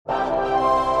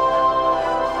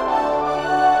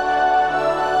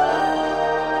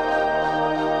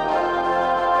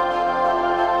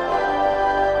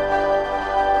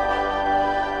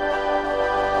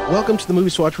Welcome to the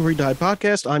Movies to Watch Before You Die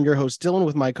podcast. I'm your host, Dylan,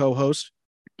 with my co-host,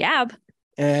 Gab.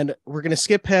 And we're going to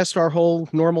skip past our whole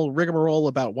normal rigmarole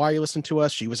about why you listen to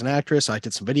us. She was an actress. I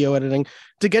did some video editing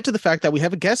to get to the fact that we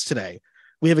have a guest today.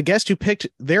 We have a guest who picked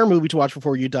their movie to watch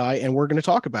before you die, and we're going to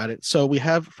talk about it. So we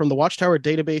have from the Watchtower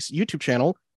Database YouTube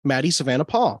channel, Mattie, Savannah,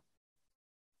 Pahl.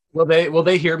 Will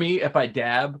they hear me if I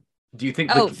dab? Do you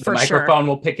think the microphone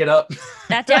will pick it up?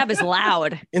 That dab is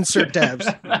loud. Insert dabs.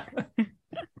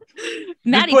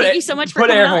 Mattie, thank you so much for put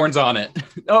coming air horns on it.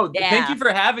 Oh, yeah. Thank you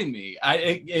for having me.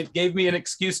 It gave me an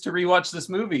excuse to rewatch this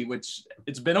movie, which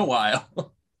it's been a while.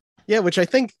 Yeah, which I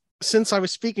think since I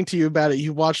was speaking to you about it,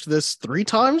 you watched this 3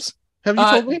 times. Have you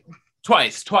told me?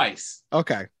 Twice.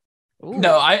 Okay. Ooh.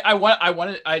 No,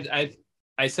 I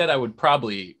said I would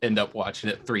probably end up watching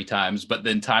it 3 times, but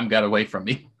then time got away from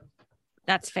me.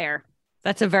 That's fair.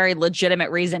 That's a very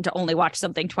legitimate reason to only watch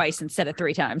something twice instead of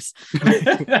 3 times.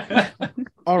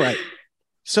 All right.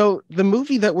 So the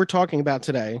movie that we're talking about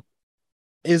today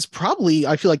is probably,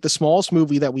 I feel like, the smallest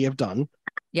movie that we have done.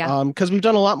 Yeah. Because we've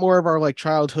done a lot more of our like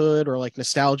childhood or like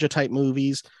nostalgia type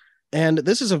movies. And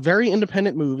this is a very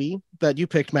independent movie that you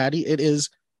picked, Mattie. It is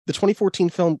the 2014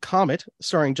 film Comet,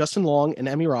 starring Justin Long and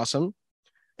Emmy Rossum.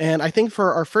 And I think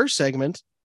for our first segment,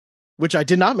 which I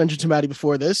did not mention to Mattie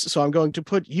before this, so I'm going to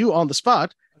put you on the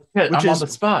spot. I'm on the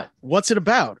spot. What's it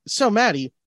about? So,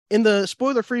 Mattie, in the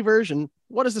spoiler-free version,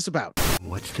 what is this about?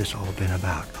 What's this all been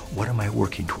about? What am I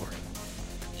working toward?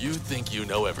 You think you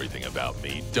know everything about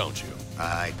me, don't you?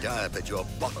 I dive at your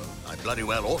bottom. I bloody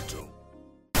well ought to.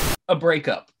 A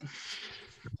breakup.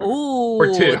 Ooh, Or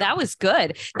 2. that was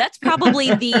good. That's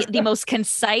probably the most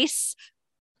concise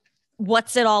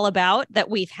what's it all about that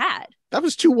we've had. That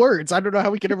was 2 words. I don't know how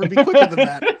we can ever be quicker than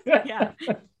that. Yeah.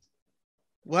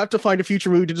 We'll have to find a future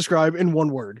movie to describe in 1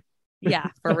 word. Yeah,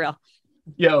 for real.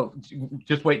 Yo,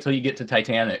 just wait till you get to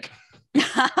Titanic.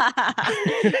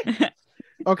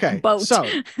 Okay, Boat. so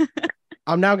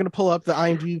I'm now going to pull up the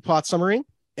IMDb plot summary.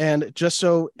 And just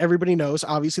so everybody knows,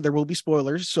 obviously there will be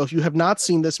spoilers. So if you have not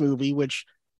seen this movie, which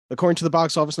according to the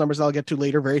box office numbers I'll get to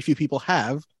later, very few people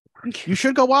have, you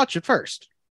should go watch it first.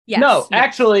 Yes, No, yes.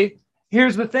 actually,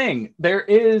 here's the thing. There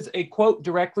is a quote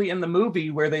directly in the movie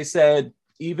where they said,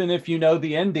 even if you know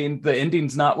the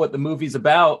ending's not what the movie's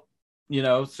about,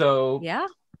 so Yeah.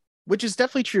 Which is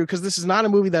definitely true, because this is not a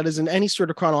movie that is in any sort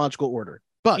of chronological order.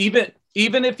 But even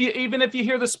if you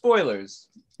hear the spoilers,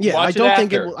 yeah, watch I don't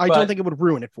think after, I don't think it would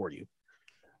ruin it for you.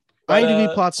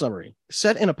 IMDb plot summary.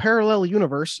 Set in a parallel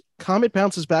universe, Comet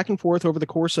bounces back and forth over the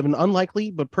course of an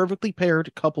unlikely but perfectly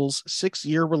paired couple's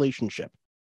 6-year relationship.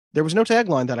 There was no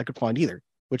tagline that I could find either,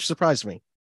 which surprised me.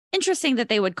 Interesting that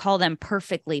they would call them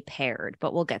perfectly paired,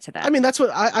 but we'll get to that. I mean, that's what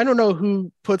I don't know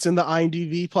who puts in the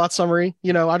IMDb plot summary.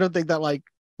 I don't think that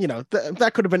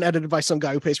that could have been edited by some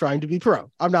guy who pays for IMDb Pro.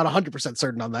 I'm not 100%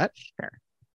 certain on that. Sure.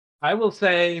 I will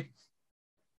say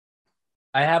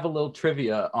I have a little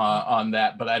trivia on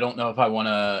that, but I don't know if I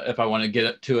want to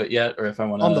get to it yet, or if I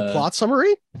want to On the plot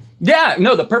summary? Yeah,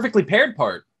 no, the perfectly paired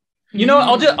part.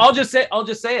 I'll just say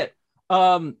it.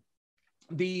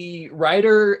 The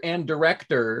writer and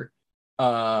director,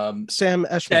 Sam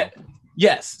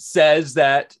Esmail. says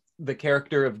that the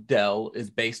character of Dell is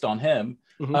based on him,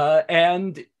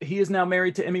 and he is now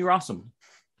married to Emmy Rossum.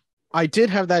 I did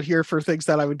have that here for things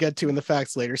that I would get to in the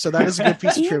facts later, so that is a good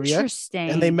piece of trivia. Interesting.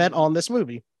 And they met on this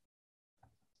movie.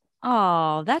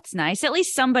 Oh, that's nice. At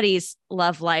least somebody's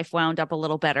love life wound up a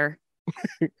little better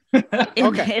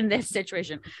in this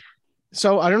situation.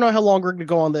 So I don't know how long we're going to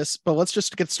go on this, but let's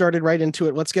just get started right into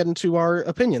it. Let's get into our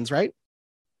opinions, right?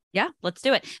 Yeah, let's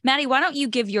do it. Mattie, why don't you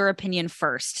give your opinion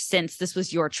first, since this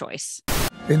was your choice?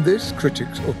 In this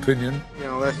critic's opinion,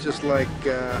 that's just like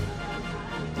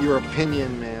your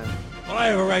opinion, man. Well, I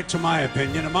have a right to my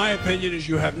opinion, and my opinion is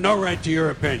you have no right to your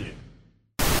opinion.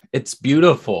 It's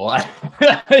beautiful.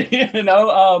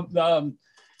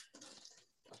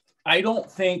 I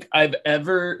don't think I've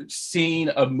ever seen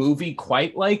a movie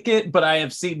quite like it, but I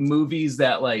have seen movies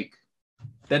that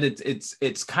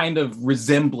it's kind of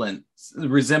resembling.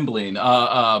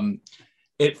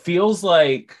 It feels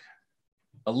like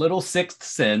a little Sixth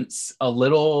Sense, a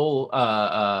little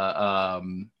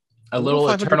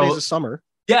Eternal Days of Summer.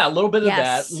 Yeah, a little bit of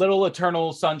Yes. that, little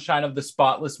Eternal Sunshine of the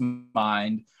Spotless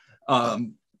Mind.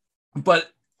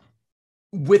 But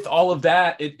with all of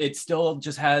that, it still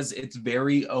just has its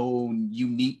very own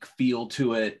unique feel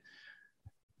to it.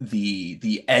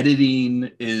 The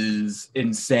editing is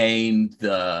insane.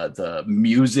 The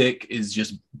music is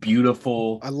just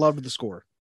beautiful. I loved the score.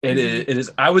 It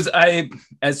is. I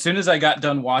as soon as I got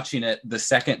done watching it the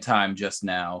second time just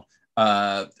now,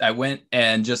 I went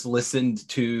and just listened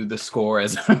to the score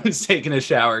as I was taking a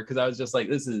shower because I was just like,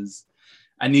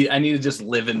 I need to just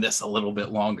live in this a little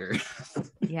bit longer.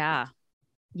 Yeah.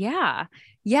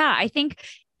 I think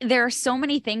there are so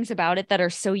many things about it that are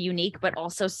so unique, but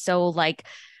also so like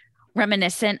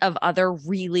reminiscent of other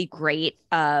really great,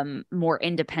 more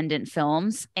independent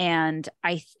films. And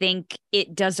I think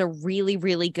it does a really,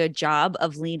 really good job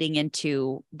of leaning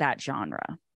into that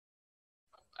genre.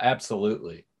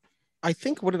 Absolutely. I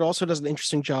think what it also does an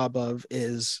interesting job of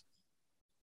is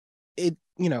it,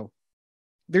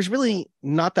 there's really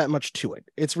not that much to it.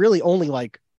 It's really only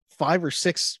like 5 or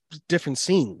 6 different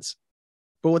scenes.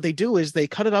 But what they do is they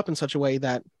cut it up in such a way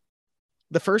that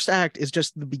the first act is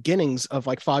just the beginnings of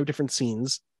like 5 different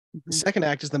scenes. The second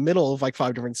act is the middle of like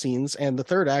 5 different scenes. And the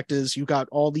third act is you got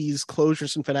all these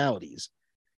closures and finalities.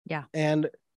 Yeah. And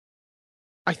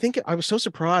I think I was so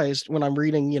surprised when I'm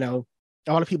reading, a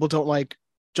lot of people don't like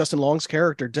Justin Long's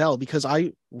character, Dell, because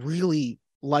I really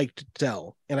liked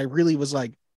Dell. And I really was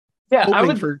like,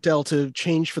 hoping for Dell to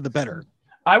change for the better.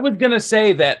 I was gonna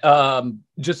say that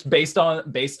just based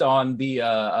on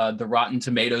the Rotten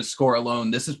Tomatoes score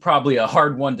alone, this is probably a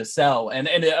hard one to sell, and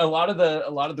a lot of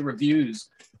the reviews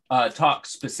talk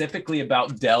specifically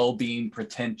about Dell being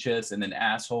pretentious and an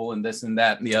asshole and this and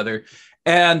that and the other.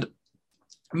 And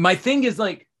my thing is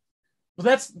like,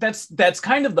 well, that's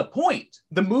kind of the point.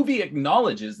 The movie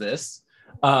acknowledges this.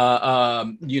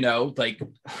 Like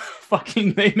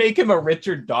fucking they make him a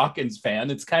Richard Dawkins fan.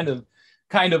 It's kind of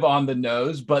on the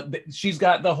nose, but she's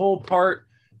got the whole part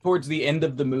towards the end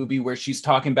of the movie where she's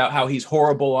talking about how he's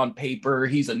horrible on paper,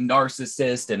 he's a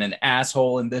narcissist and an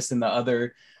asshole and this and the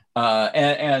other.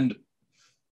 And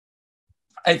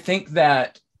I think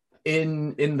that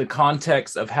in the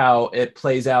context of how it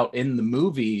plays out in the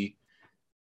movie,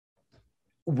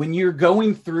 when you're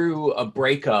going through a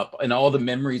breakup and all the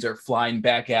memories are flying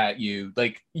back at you,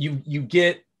 like you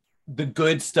get the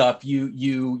good stuff,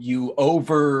 you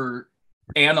over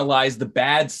analyze the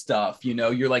bad stuff,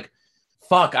 you're like,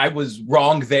 fuck, I was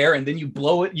wrong there, and then you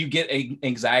blow it, you get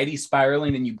anxiety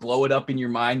spiraling and you blow it up in your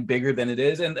mind bigger than it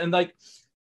is. And like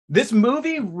this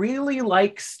movie really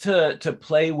likes to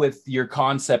play with your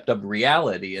concept of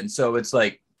reality. And so it's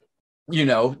like,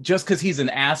 just because he's an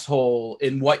asshole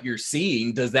in what you're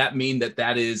seeing, does that mean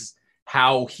that is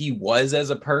how he was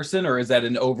as a person, or is that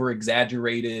an over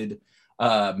exaggerated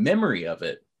memory of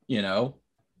it?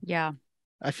 Yeah.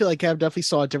 I feel like Gab definitely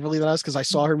saw it differently than us because I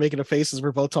saw her making a face as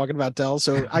we're both talking about Dell.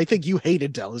 So I think you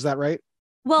hated Dell. Is that right?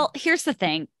 Well, here's the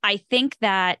thing. I think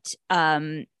that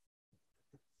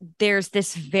there's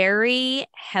this very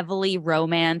heavily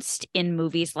romanced in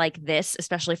movies like this,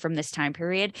 especially from this time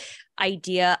period,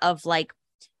 idea of like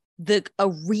a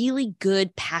really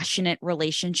good passionate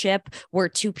relationship where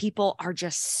two people are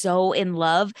just so in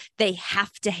love they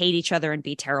have to hate each other and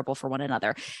be terrible for one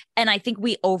another. And I think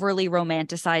we overly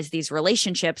romanticize these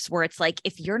relationships where it's like,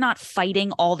 if you're not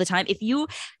fighting all the time, if you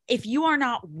are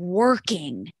not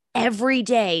working every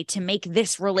day to make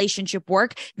this relationship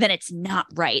work, then it's not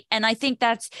right. And I think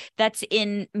that's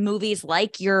in movies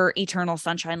like your Eternal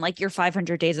Sunshine, like your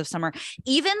 500 Days of Summer,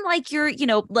 even like your,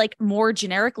 like more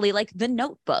generically, like The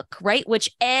Notebook, right?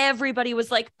 Which everybody was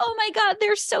like, oh my God,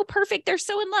 they're so perfect. They're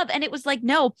so in love. And it was like,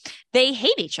 no, they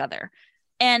hate each other.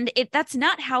 And that's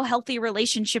not how healthy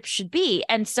relationships should be.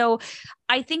 And so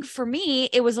I think for me,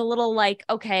 it was a little like,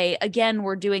 okay, again,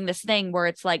 we're doing this thing where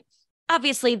it's like,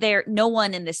 obviously no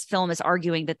one in this film is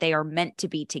arguing that they are meant to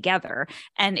be together.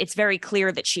 And it's very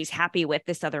clear that she's happy with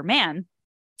this other man,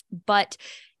 but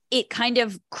it kind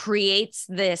of creates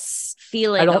this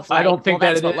feeling of like, I don't think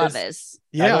that's what love is.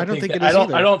 Yeah, I don't think it is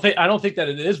either. I don't think that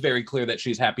it is very clear that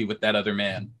she's happy with that other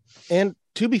man. And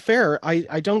to be fair,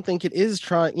 I don't think it is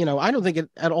trying, I don't think it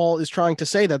at all is trying to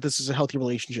say that this is a healthy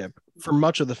relationship for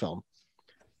much of the film.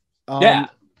 Yeah.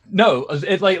 No,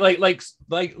 it's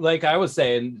like I was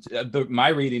saying, my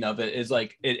reading of it is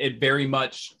like it very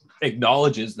much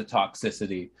acknowledges the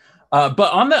toxicity, but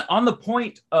on the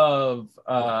point of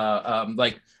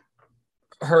like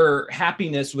her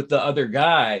happiness with the other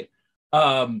guy,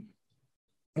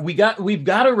 we've got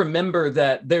to remember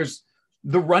that there's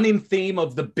the running theme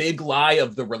of the big lie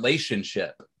of the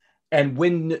relationship, and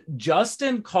when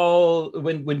Justin's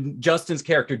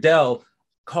character Dell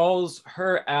calls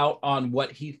her out on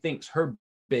what he thinks her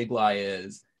big lie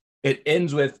is, it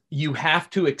ends with, you have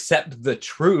to accept the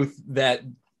truth that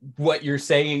what you're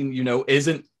saying,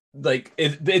 isn't like,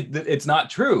 it's not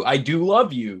true. I do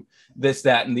love you, this,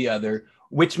 that, and the other,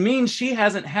 which means she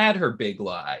hasn't had her big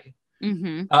lie.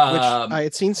 Mm-hmm. Which I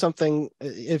had seen something,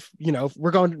 if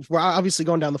we're obviously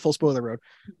going down the full spoiler road.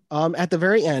 At the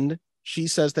very end, she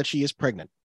says that she is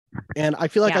pregnant. And I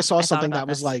feel like Yeah, I saw I thought something about that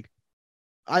was this. like,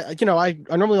 I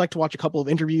normally like to watch a couple of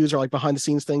interviews or like behind the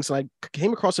scenes things. And I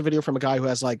came across a video from a guy who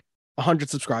has like 100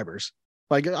 subscribers.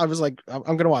 Like, I was like, I'm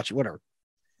going to watch it, whatever.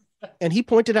 And he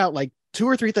pointed out like 2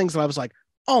 or 3 things that I was like,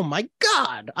 oh my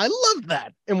God, I love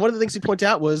that. And one of the things he pointed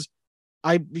out was,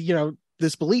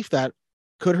 this belief that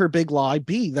could her big lie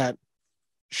be that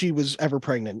she was ever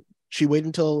pregnant? She waited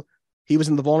until he was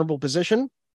in the vulnerable position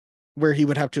where he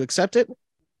would have to accept it.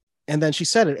 And then she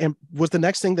said it. And was the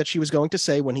next thing that she was going to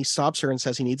say when he stops her and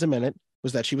says he needs a minute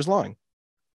was that she was lying.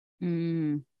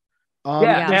 Mm.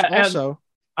 Also,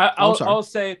 I'll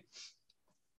say,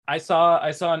 I saw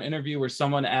an interview where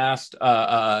someone asked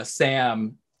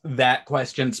Sam that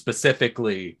question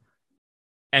specifically,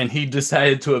 and he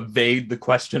decided to evade the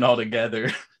question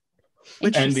altogether.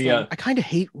 Which I kind of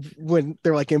hate when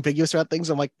they're like ambiguous about things.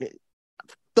 I'm like,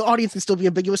 the audience can still be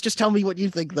ambiguous. Just tell me what you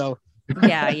think, though.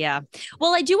 Yeah.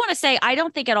 Well, I do want to say, I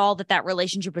don't think at all that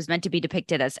relationship was meant to be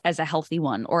depicted as a healthy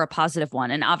one or a positive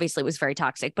one. And obviously it was very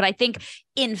toxic. But I think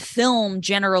in film,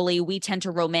 generally, we tend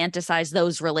to romanticize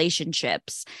those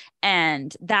relationships.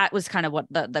 And that was kind of what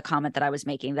the comment that I was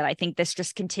making, that I think this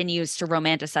just continues to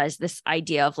romanticize this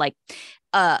idea of like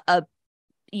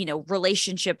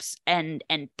relationships and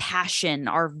passion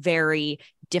are very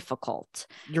difficult.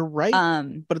 You're right.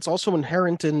 But it's also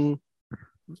inherent in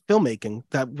filmmaking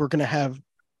that we're going to have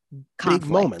conflict.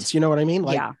 Big moments. You know what I mean?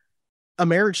 Like, A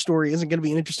Marriage Story isn't going to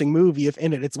be an interesting movie if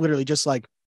in it's literally just like,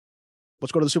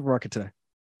 let's go to the supermarket today.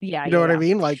 Yeah. You know what I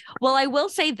mean? Like, well, I will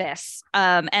say this,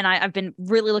 and I've been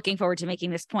really looking forward to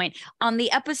making this point. On the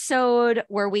episode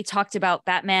where we talked about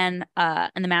Batman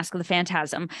and the Mask of the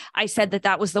Phantasm, I said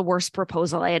that was the worst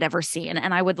proposal I had ever seen,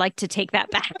 and I would like to take that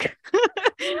back.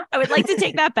 I would like to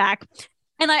take that back.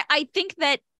 And I think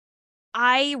that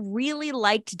I really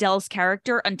liked Dell's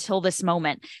character until this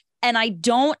moment. And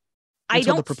until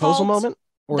the proposal moment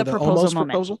or the proposal moment.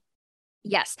 Proposal?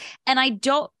 Yes. And I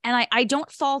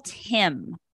don't fault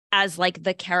him as like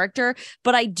the character,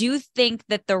 but I do think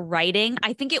that the writing,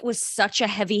 I think it was such a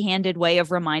heavy-handed way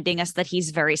of reminding us that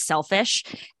he's very selfish.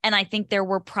 And I think there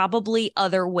were probably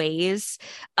other ways.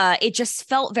 It just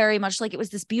felt very much like it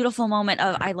was this beautiful moment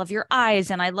of, I love your eyes.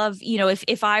 And I love,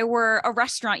 if I were a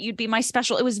restaurant, you'd be my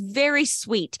special. It was very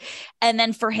sweet. And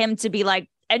then for him to be like,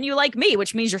 and you like me,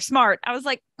 which means you're smart. I was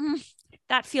like,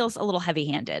 that feels a little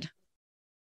heavy-handed.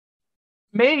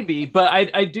 Maybe, but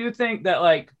I do think that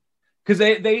like, because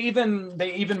they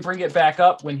even bring it back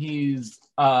up when he's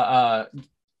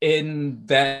in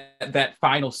that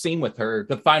final scene with her,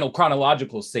 the final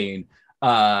chronological scene,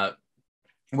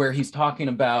 where he's talking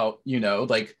about,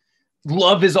 like,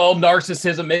 love is all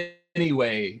narcissism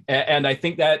anyway. And I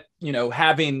think that,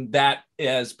 having that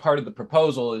as part of the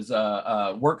proposal is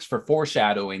works for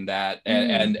foreshadowing that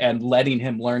and letting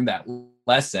him learn that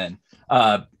lesson.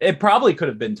 It probably could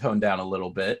have been toned down a little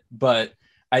bit, but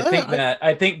I think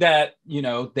that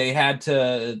they had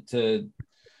to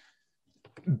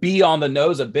be on the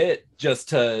nose a bit just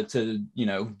to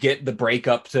get the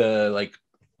breakup to like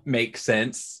make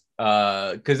sense.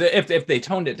 Because if they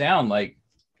toned it down, like,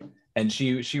 and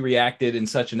she reacted in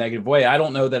such a negative way, I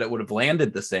don't know that it would have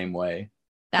landed the same way.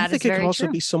 I think it can also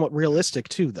be somewhat realistic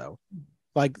too, though.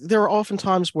 Like, there are often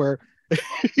times where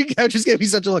I just gave me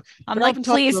such a look. I'm like,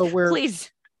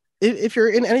 please. If you're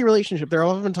in any relationship, there are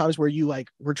often times where you like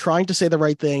were trying to say the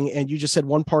right thing and you just said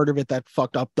one part of it that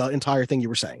fucked up the entire thing you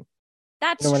were saying.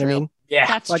 That's what I mean? Yeah.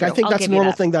 That's like, true. I think that's a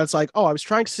normal thing that's like, oh, I was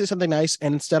trying to say something nice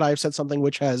and instead I've said something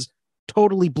which has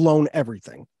totally blown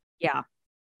everything. Yeah.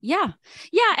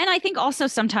 And I think also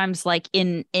sometimes like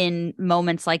in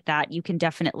moments like that, you can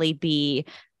definitely be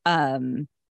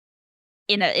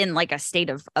in like a state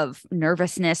of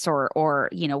nervousness or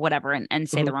whatever and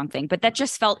say the wrong thing. But that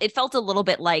just felt a little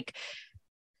bit like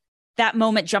that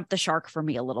moment jumped the shark for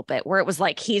me a little bit, where it was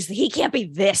like, he can't be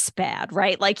this bad,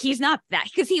 right? Like, he's not that,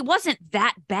 because he wasn't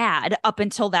that bad up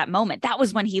until that moment. That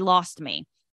was when he lost me.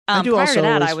 Prior to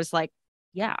that, I was like,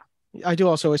 yeah. I do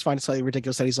also always find it slightly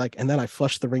ridiculous that he's like, and then I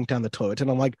flushed the ring down the toilet. And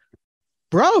I'm like,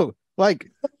 bro, like,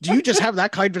 do you just have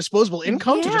that kind of disposable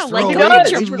income to just throw like,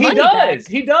 away?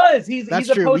 He does. That's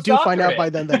true. We do find out by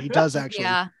then that he does actually.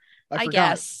 Yeah, I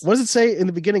guess. What does it say in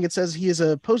the beginning? It says he is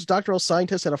a postdoctoral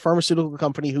scientist at a pharmaceutical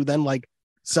company who then like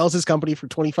sells his company for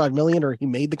 $25 million, or he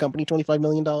made the company $25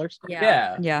 million.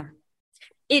 Yeah.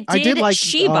 It did.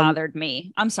 She bothered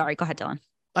me. I'm sorry. Go ahead, Dylan.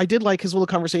 I did like his little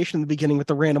conversation in the beginning with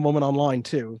the random woman online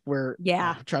too, where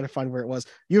I'm trying to find where it was.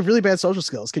 You have really bad social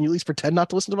skills. Can you at least pretend not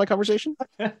to listen to my conversation?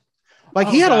 Like,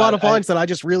 he had a lot of lines that I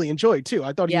just really enjoyed too.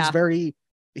 I thought he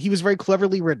was very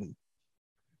cleverly written.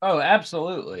 Oh,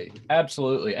 absolutely.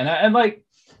 And like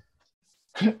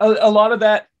a lot of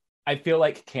that I feel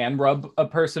like can rub a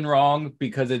person wrong,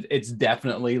 because it's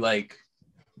definitely like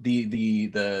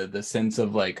the sense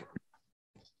of like,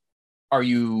 are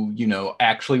you,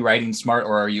 actually writing smart,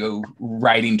 or are you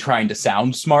writing trying to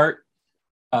sound smart?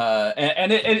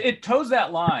 And it toes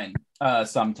that line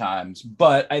sometimes,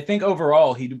 but I think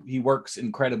overall he works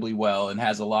incredibly well and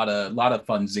has a lot of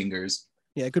fun zingers.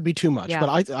 Yeah, it could be too much, Yeah.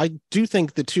 but I do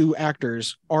think the two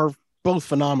actors are both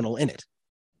phenomenal in it.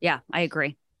 Yeah, I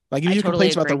agree. Like, if I you have totally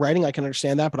complaints about the agree. writing, I can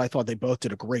understand that, but I thought they both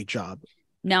did a great job.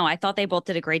 No, I thought they both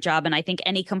did a great job. And I think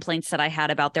any complaints that I had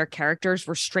about their characters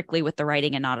were strictly with the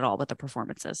writing and not at all with the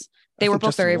performances. They were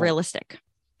both very realistic.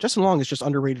 Justin Long is just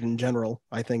underrated in general,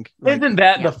 I think. Like, Isn't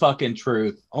that the fucking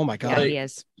truth? Oh my God. Yeah, he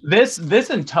is. This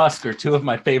and Tusk are two of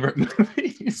my favorite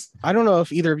movies. I don't know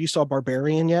if either of you saw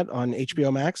Barbarian yet on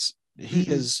HBO Max. He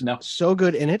is so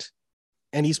good in it,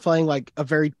 and he's playing like a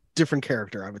very different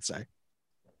character, I would say.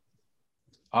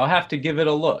 I'll have to give it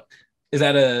a look. Is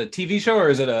that a TV show or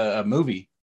is it a movie?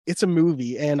 It's a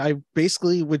movie, and I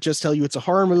basically would just tell you it's a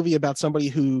horror movie about somebody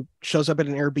who shows up at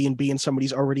an Airbnb and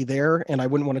somebody's already there, and I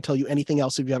wouldn't want to tell you anything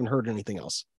else if you haven't heard anything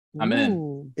else. I'm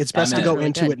in. It's best to go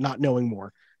into it not knowing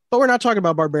more. But we're not talking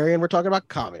about Barbarian, we're talking about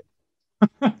Comet.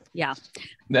 Yeah.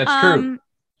 That's true.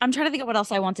 I'm trying to think of what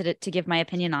else I wanted to give my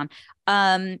opinion on.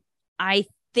 I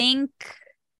think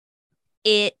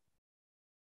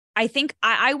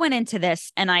I went into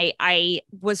this and I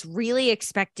was really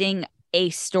expecting a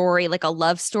story, like a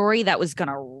love story that was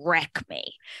gonna wreck me.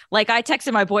 Like, I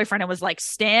texted my boyfriend and was like,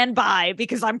 stand by,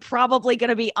 because I'm probably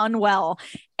gonna be unwell.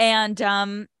 And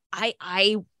I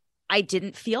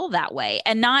didn't feel that way.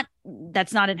 And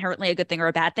that's not inherently a good thing or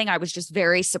a bad thing. I was just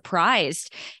very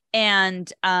surprised.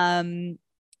 And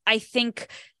I think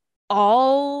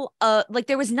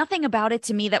there was nothing about it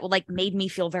to me that like made me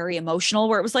feel very emotional,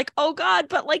 where it was like, oh God,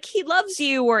 but like he loves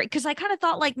you, or because I kind of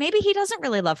thought like maybe he doesn't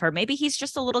really love her, maybe he's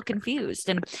just a little confused.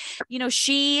 And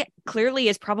she clearly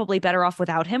is probably better off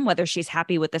without him, whether she's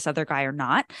happy with this other guy or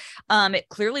not. It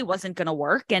clearly wasn't going to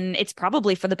work, and it's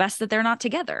probably for the best that they're not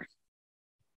together.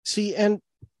 See, and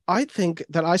I think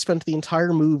that I spent the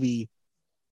entire movie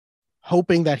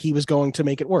hoping that he was going to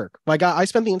make it work. Like, I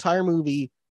spent the entire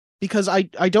movie, because I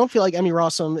don't feel like Emmy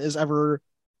Rossum is ever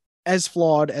as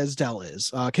flawed as Dell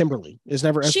is. Kimberly is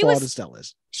never as flawed as Dell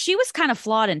is. She was kind of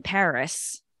flawed in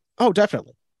Paris. Oh,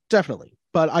 definitely.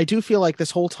 But I do feel like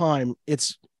this whole time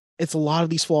it's a lot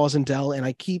of these flaws in Dell,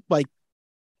 and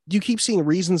you keep seeing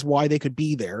reasons why they could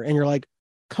be there, and you're like,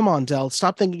 come on, Dell,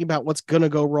 stop thinking about what's gonna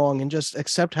go wrong and just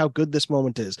accept how good this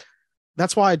moment is.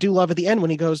 That's why I do love at the end when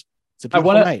he goes, it's a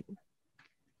beautiful night.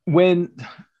 When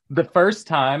the first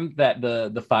time that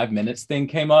the 5 minutes thing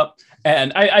came up,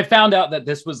 and I found out that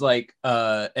this was like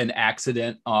an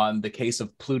accident on the case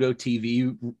of Pluto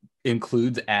TV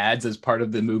includes ads as part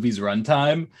of the movie's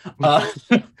runtime.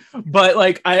 But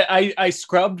like I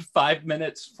scrubbed 5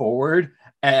 minutes forward,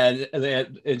 and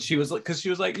she was like, because she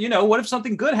was like, what if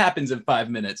something good happens in 5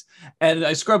 minutes? And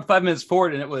I scrubbed 5 minutes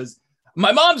forward, and it was,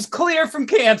 my mom's clear from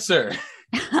cancer.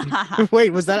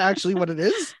 Wait, was that actually what it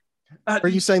is? Are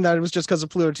you saying that it was just because of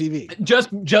Pluto TV?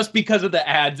 Just because of the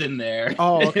ads in there.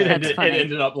 Oh, okay. it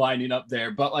ended up lining up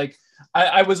there. But like,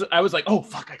 I was like, oh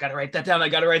fuck, I gotta write that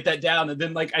down. And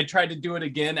then like I tried to do it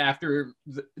again after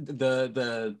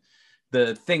the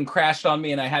thing crashed on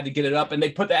me, and I had to get it up, and they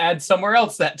put the ads somewhere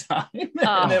else that time.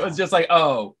 And it was just like,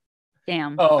 oh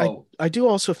damn. Oh, I do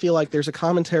also feel like there's a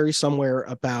commentary somewhere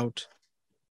about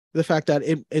the fact that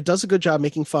it does a good job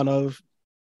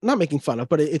not making fun of,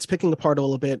 but it's picking apart a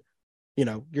little bit,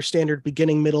 your standard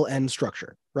beginning, middle, end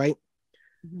structure, right?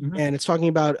 Mm-hmm. And it's talking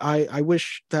about, I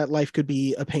wish that life could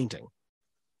be a painting.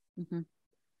 Mm-hmm.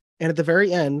 And at the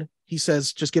very end, he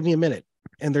says, just give me a minute.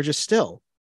 And they're just still.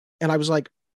 And I was like,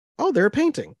 oh, they're a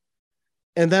painting.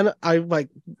 And then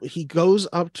he goes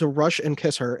up to rush and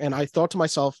kiss her. And I thought to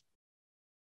myself,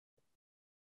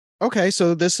 okay,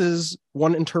 so this is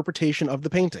one interpretation of the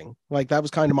painting. Like, that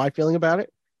was kind of my feeling about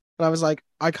it. And I was like,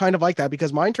 I kind of like that,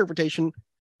 because my interpretation,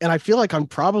 and I feel like I'm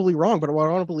probably wrong, but what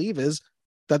I want to believe is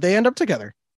that they end up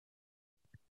together.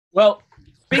 Well,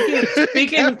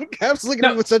 speaking Cap's looking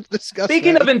at me with such disgust.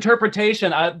 Speaking of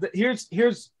interpretation,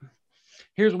 here's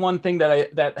one thing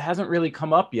that hasn't really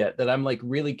come up yet that I'm like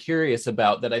really curious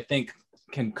about, that I think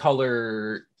can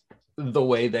color the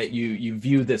way that you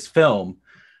view this film.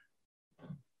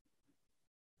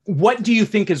 What do you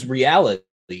think is reality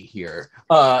here?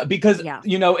 Because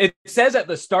it says at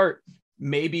the start,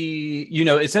 maybe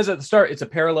it says at the start it's a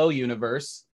parallel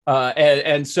universe,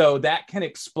 and so that can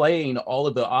explain all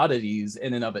of the oddities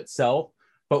in and of itself.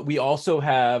 But we also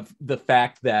have the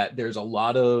fact that there's a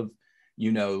lot of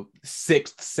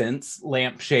sixth sense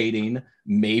lampshading.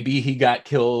 Maybe he got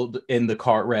killed in the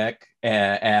car wreck,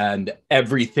 and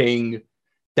everything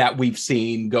that we've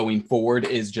seen going forward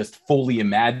is just fully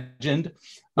imagined.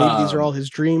 Maybe these are all his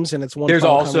dreams, and it's one. There's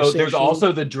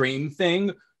also the dream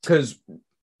thing, because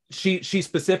she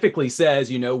specifically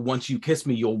says, once you kiss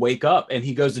me, you'll wake up, and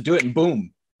he goes to do it, and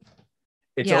boom,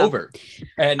 it's over.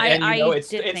 And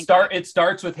it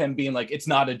starts with him being like, it's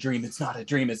not a dream, it's not a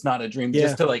dream, it's not a dream,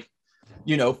 just to like,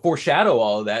 foreshadow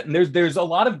all of that. And there's a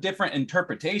lot of different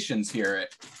interpretations here.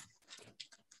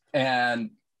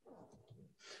 And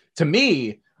to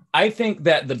me, I think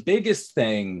that the biggest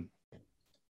thing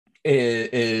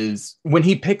is when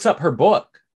he picks up her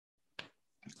book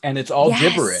and it's all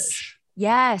gibberish.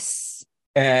 Yes.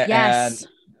 And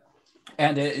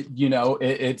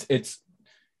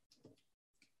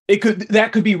that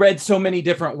could be read so many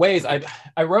different ways.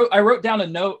 I wrote down a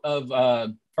note of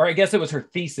or I guess it was her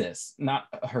thesis, not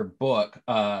her book.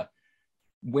 What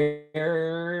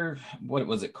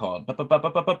was it called?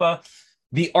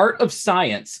 The Art of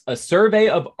Science, a survey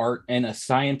of art in a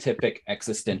scientific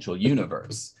existential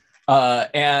universe.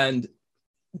 And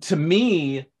to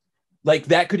me, like,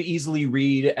 that could easily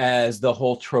read as the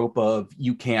whole trope of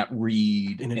you can't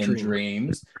read in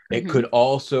dreams. It could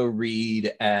also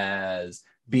read as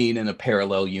being in a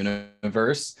parallel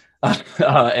universe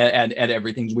and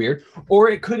everything's weird. Or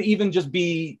it could even just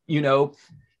be,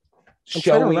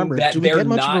 showing that they're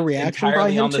not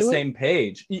entirely on the same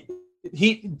page.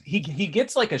 He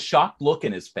gets like a shocked look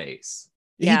in his face.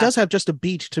 He does have just a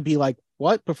beat to be like,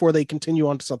 what? Before they continue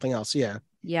on to something else. Yeah.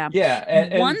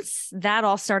 And once that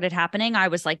all started happening, I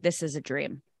was like, this is a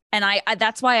dream. And I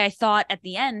that's why I thought at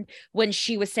the end when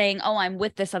she was saying, oh, I'm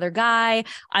with this other guy,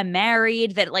 I'm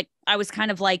married, that like, I was kind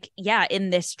of like, yeah, in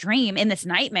this dream, in this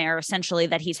nightmare, essentially,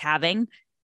 that he's having.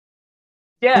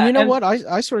 Yeah. And you know what?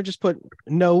 I sort of just put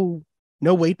no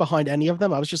weight behind any of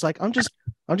them. I was just like, I'm just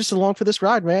along for this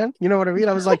ride, man. You know what I mean?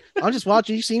 I was like, I'm just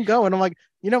watching you scene go. And I'm like,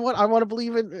 you know what? I want to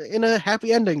believe in a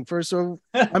happy ending so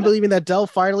I'm believing that Del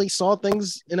finally saw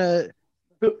things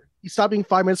he stopped being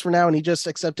 5 minutes from now and he just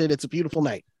accepted it's a beautiful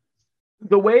night.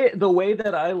 The way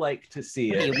that I like to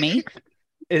see it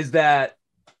is that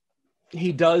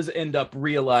he does end up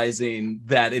realizing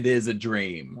that it is a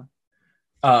dream.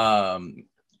 And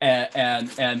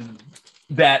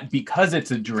that because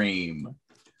it's a dream,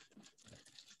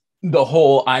 the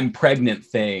whole I'm pregnant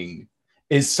thing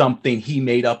is something he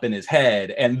made up in his head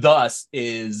and thus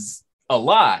is a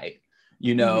lie,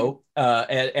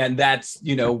 and that's,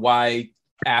 why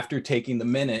after taking the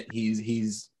minute,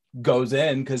 he's goes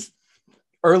in, because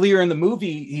earlier in the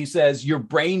movie, he says, your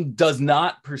brain does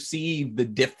not perceive the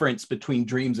difference between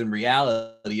dreams and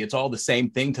reality. It's all the same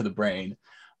thing to the brain.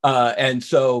 And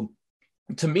so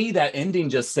to me, that ending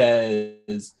just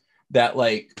says that,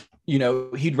 like,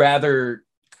 he'd rather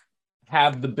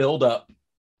have the buildup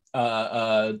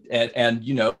and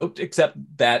accept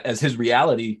that as his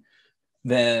reality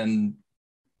than,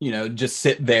 just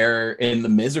sit there in the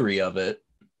misery of it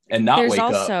and not wake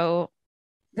up.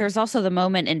 There's also the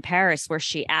moment in Paris where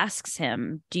she asks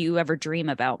him, do you ever dream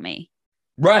about me?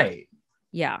 Right.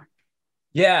 Yeah.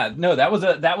 Yeah. No, that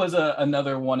was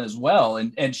another one as well.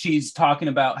 And she's talking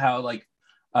about how, like,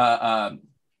 I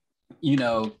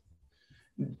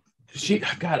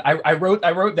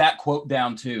wrote that quote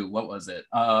down too. What was it?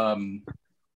 Well,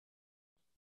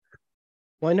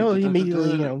 I know he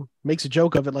immediately, makes a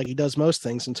joke of it like he does most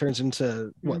things and turns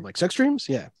into like sex dreams?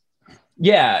 Yeah.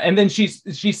 Yeah. And then she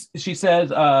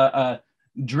says,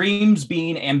 dreams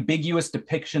being ambiguous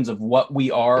depictions of what we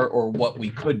are or what we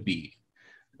could be.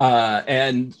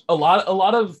 And a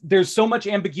lot of, there's so much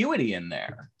ambiguity in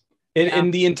there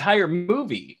in the entire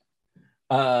movie.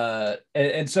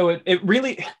 And so it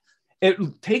really,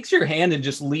 it takes your hand and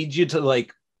just leads you to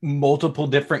like multiple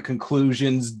different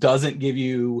conclusions, doesn't give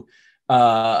you,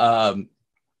 a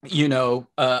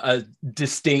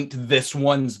distinct, this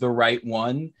one's the right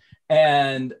one.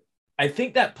 And I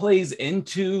think that plays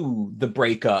into the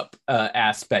breakup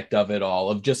aspect of it all,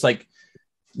 of just like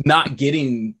not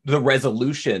getting the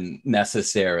resolution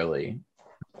necessarily.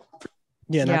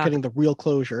 Yeah, not getting the real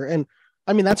closure. And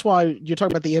I mean, that's why you're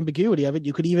talking about the ambiguity of it.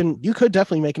 You could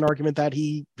definitely make an argument that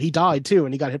he died too,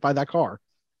 and he got hit by that car.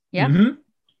 Yeah. Mm-hmm.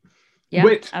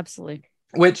 Yeah, absolutely.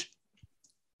 Which,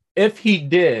 if he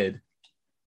did,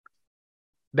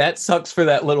 that sucks for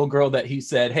that little girl that he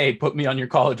said, hey, put me on your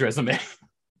college resume.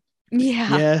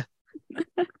 Yeah.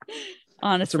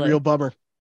 Honestly. It's a real bummer.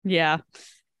 Yeah.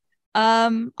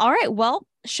 All right. Well,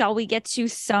 shall we get to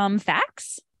some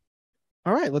facts?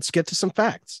 All right, let's get to some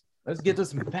facts. Let's get to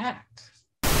some facts.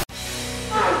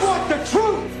 I want the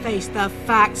truth. Face the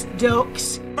facts,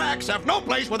 dukes. Facts have no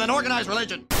place with an organized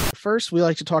religion. First, we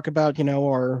like to talk about,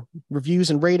 our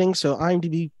reviews and ratings. So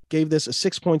IMDb gave this a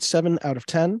 6.7 out of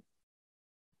 10.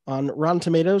 On Rotten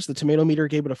Tomatoes, the tomato meter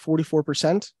gave it a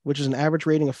 44%, which is an average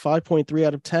rating of 5.3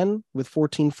 out of 10, with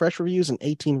 14 fresh reviews and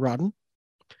 18 rotten.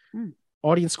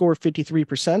 Audience score of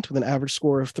 53%, with an average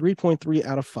score of 3.3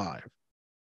 out of 5.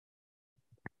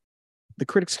 The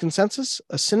critics' consensus: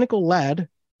 a cynical lad,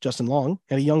 Justin Long,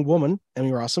 and a young woman,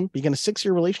 Emmy Rossum, began a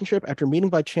 6-year relationship after meeting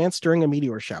by chance during a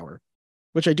meteor shower,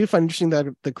 which I do find interesting that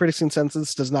the critics'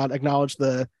 consensus does not acknowledge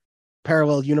the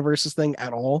parallel universes thing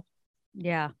at all.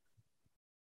 Yeah.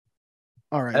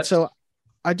 All right. So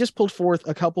I just pulled forth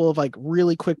a couple of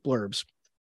really quick blurbs.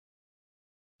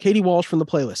 Katie Walsh from the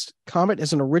playlist. Comet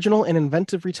is an original and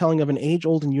inventive retelling of an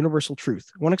age-old and universal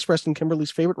truth, one expressed in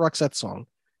Kimberly's favorite Roxette song.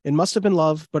 It must have been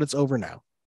love, but it's over now.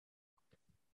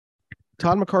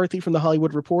 Todd McCarthy from the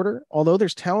Hollywood Reporter. Although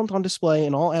there's talent on display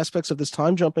in all aspects of this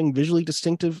time-jumping, visually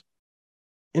distinctive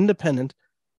independent,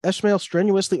 Esmail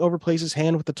strenuously overplays his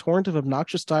hand with the torrent of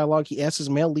obnoxious dialogue he asks his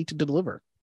male lead to deliver.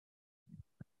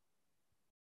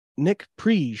 Nick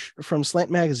Preege from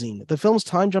Slant Magazine. The film's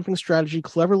time-jumping strategy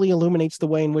cleverly illuminates the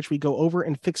way in which we go over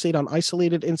and fixate on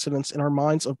isolated incidents in our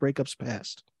minds of breakups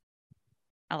past.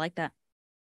 I like that.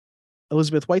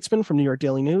 Elizabeth Weitzman from New York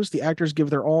Daily News. The actors give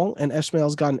their all, and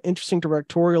Esmail's got an interesting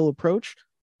directorial approach,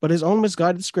 but his own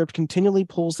misguided script continually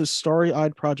pulls this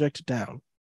starry-eyed project down.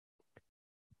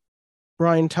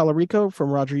 Brian Tallarico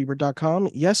from RogerEbert.com.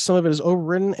 Yes, some of it is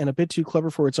overwritten and a bit too clever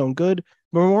for its own good,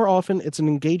 but more often it's an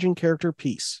engaging character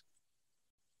piece.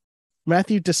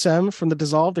 Matthew Desem from The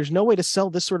Dissolve. There's no way to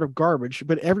sell this sort of garbage,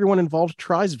 but everyone involved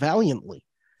tries valiantly.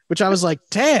 Which I was like,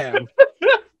 damn,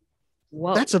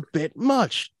 whoa, that's a bit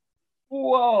much.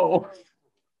 Whoa.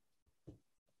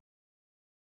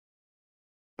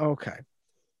 Okay.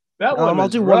 That one I'll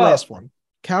do rough. one last one.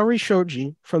 Kaori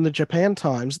Shoji from the Japan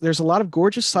Times. There's a lot of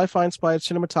gorgeous sci-fi inspired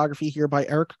cinematography here by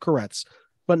Eric Koretz,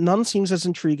 but none seems as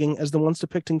intriguing as the ones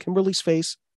depicting Kimberly's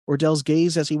face or Dell's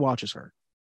gaze as he watches her.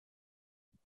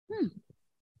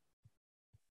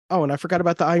 Oh, and I forgot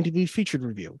about the IMDb featured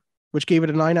review, which gave it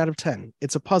a 9 out of 10.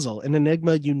 It's a puzzle, an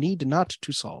enigma you need not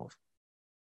to solve.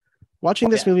 Watching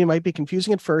this movie might be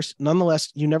confusing at first.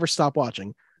 Nonetheless, you never stop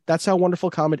watching. That's how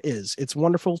wonderful Comet is. It's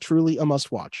wonderful, truly a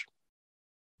must-watch.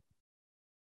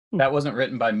 That wasn't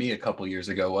written by me a couple years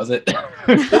ago, was it?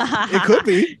 It could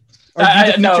be.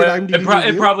 No,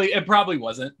 it probably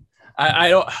wasn't. I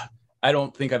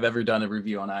don't think I've ever done a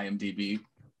review on IMDb.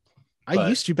 I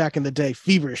used to back in the day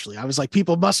feverishly. I was like,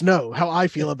 people must know how I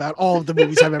feel about all of the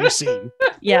movies I've ever seen.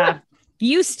 Yeah.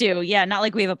 Used to. Yeah. Not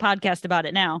like we have a podcast about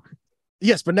it now.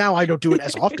 Yes, but now I don't do it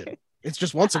as often. It's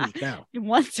just once a week now.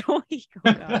 Once a week.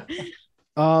 Oh,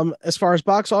 God. As far as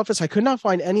box office, I could not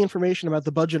find any information about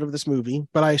the budget of this movie,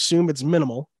 but I assume it's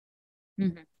minimal.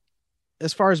 Mm-hmm.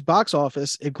 As far as box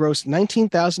office, it grossed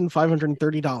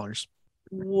 $19,530.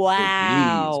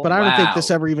 Wow. But I don't think this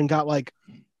ever even got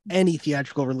any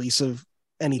theatrical release of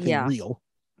anything real.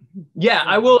 Yeah,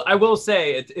 I will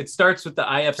say it starts with the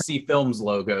IFC Films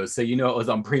logo, so you know it was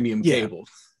on premium cable.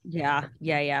 Yeah.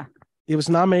 It was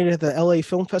nominated at the LA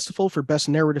Film Festival for Best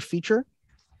Narrative Feature,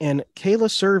 and Kayla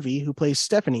Survey, who plays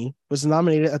Stephanie, was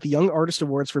nominated at the Young Artist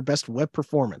Awards for Best Web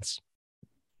Performance.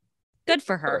 Good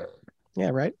for her. Yeah,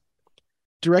 right.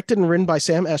 Directed and written by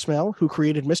Sam Esmail, who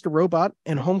created Mr. Robot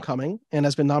and Homecoming, and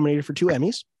has been nominated for 2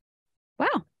 Emmys.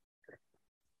 Wow.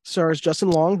 Stars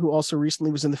Justin Long, who also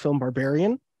recently was in the film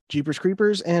Barbarian, Jeepers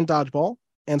Creepers, and Dodgeball,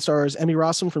 and stars Emmy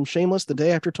Rossum from Shameless, The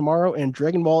Day After Tomorrow, and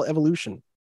Dragon Ball Evolution.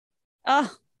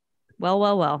 Oh,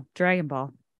 well. Dragon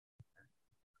Ball.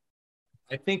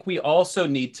 I think we also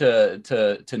need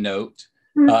to note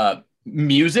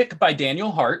music by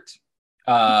Daniel Hart,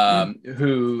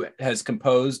 who has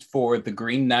composed for The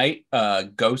Green Knight,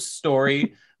 Ghost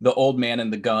Story, The Old Man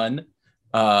and the Gun,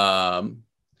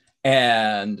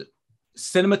 and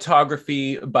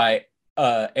cinematography by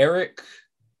Eric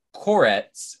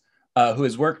Koretz, who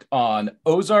has worked on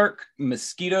Ozark,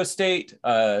 Mosquito State,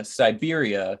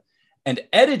 Siberia, and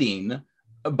editing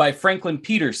by Franklin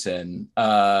Peterson,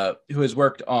 who has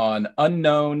worked on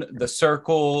Unknown, The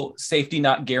Circle, Safety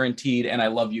Not Guaranteed, and I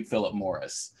Love You, Philip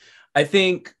Morris. I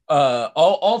think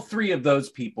all 3 of those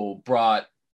people brought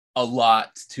a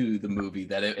lot to the movie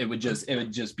that it would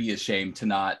just be a shame to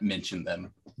not mention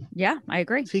them. Yeah, I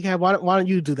agree. See, Gab, why don't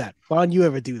you do that? Why don't you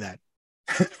ever do that?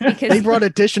 Because they brought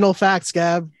additional facts,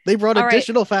 Gab. They brought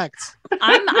additional facts.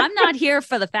 I'm not here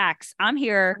for the facts. I'm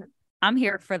here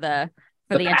for the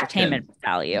entertainment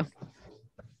value.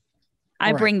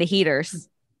 I bring the heaters.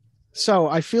 So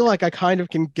I feel like I kind of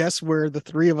can guess where the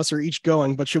three of us are each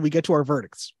going, but should we get to our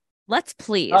verdicts? Let's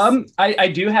please. I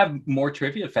do have more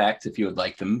trivia facts if you would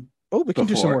like them. Oh, we can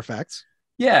do some more facts.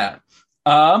 Yeah.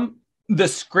 The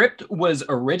script was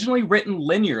originally written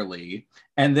linearly,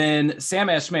 and then Sam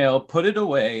Esmail put it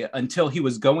away until he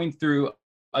was going through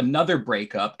another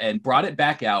breakup and brought it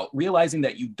back out, realizing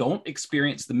that you don't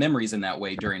experience the memories in that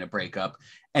way during a breakup.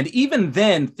 And even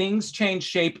then, things changed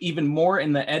shape even more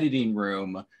in the editing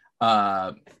room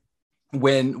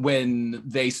when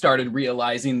they started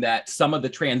realizing that some of the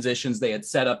transitions they had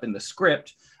set up in the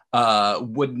script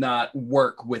would not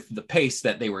work with the pace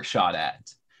that they were shot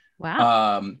at.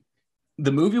 Wow.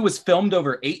 The movie was filmed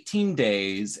over 18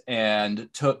 days and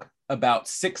took about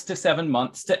 6 to 7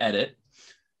 months to edit.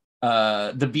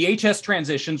 The VHS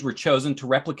transitions were chosen to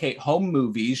replicate home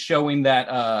movies, showing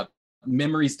that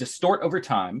memories distort over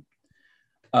time.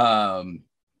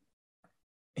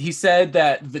 He said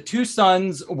that the two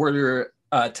sons were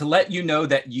to let you know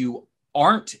that you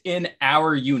aren't in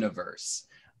our universe,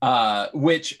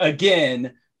 which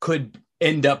again could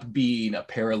end up being a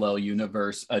parallel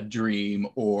universe, a dream,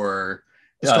 or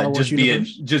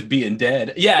just being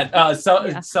dead. Yeah.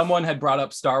 Someone had brought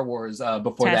up Star Wars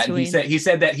before Tatooine. That. And he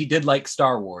said that he did like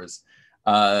Star Wars,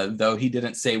 though he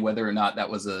didn't say whether or not that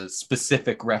was a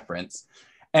specific reference.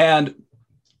 And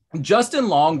Justin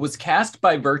Long was cast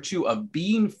by virtue of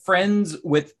being friends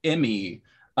with Emmy.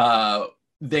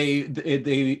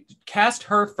 They cast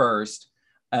her first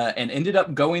and ended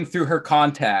up going through her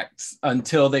contacts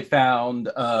until they found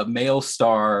a male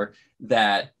star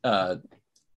that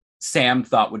Sam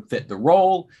thought would fit the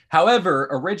role. However,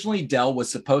 originally Del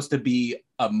was supposed to be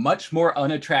a much more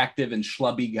unattractive and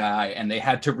schlubby guy, and they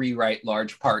had to rewrite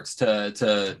large parts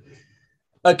to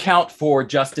account for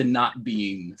Justin not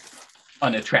being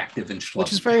unattractive and schlubby.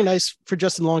 Which is very nice for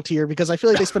Justin Long to hear, because I feel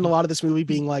like they spend a lot of this movie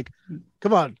being like,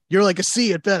 come on, you're like a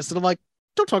C at best. And I'm like,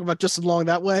 don't talk about Justin Long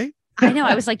that way. I know.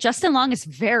 I was like, Justin Long is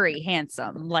very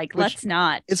handsome. Like, let's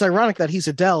not. It's ironic that he's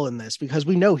a Dell in this, because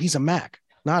we know he's a Mac,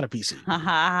 not a PC.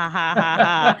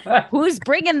 Who's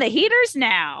bringing the heaters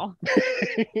now?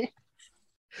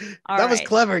 That was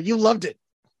clever. You loved it.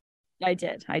 I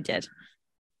did.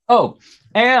 Oh,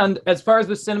 and as far as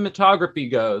the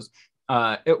cinematography goes,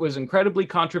 it was incredibly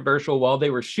controversial while they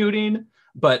were shooting,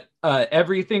 but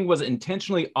everything was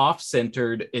intentionally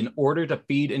off-centered in order to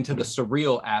feed into the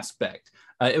surreal aspect.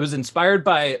 It was inspired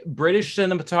by British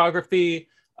cinematography.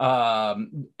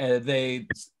 They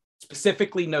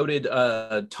specifically noted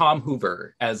Tom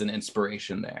Hoover as an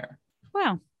inspiration there.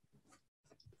 Wow.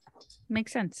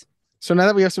 Makes sense. So now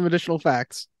that we have some additional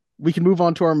facts, we can move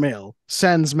on to our mail.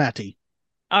 Sans Mattie.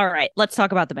 All right, let's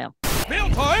talk about the mail. Mail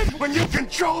time! When you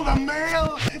control the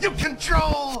mail, you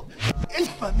control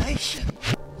information.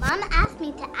 Mom asked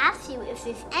me to ask you if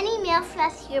there's any mail for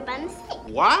us here by mistake.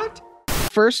 What?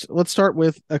 First, let's start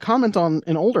with a comment on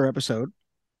an older episode,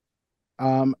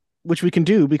 which we can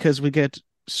do because we get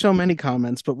so many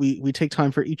comments, but we take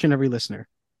time for each and every listener.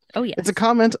 Oh, yes. It's a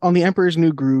comment on The Emperor's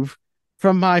New Groove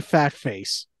from My Fat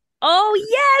Face. Oh,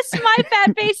 yes, My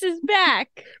Fat Face is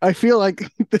back. I feel like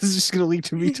this is just going to lead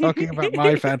to me talking about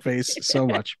My Fat Face so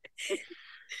much.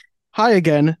 Hi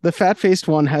again. The fat-faced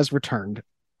one has returned.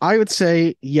 I would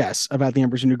say yes about The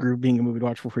Emperor's New Groove being a movie to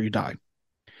watch before you die.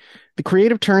 The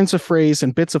creative turns of phrase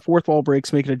and bits of fourth wall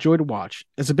breaks make it a joy to watch.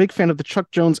 As a big fan of the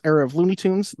Chuck Jones era of Looney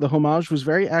Tunes, the homage was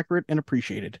very accurate and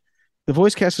appreciated. The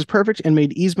voice cast is perfect and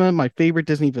made Yzma my favorite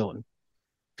Disney villain.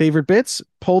 Favorite bits: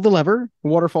 pull the lever,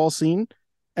 waterfall scene,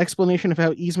 explanation of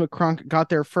how Yzma Kronk got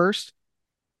there first.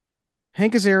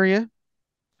 Hank Azaria,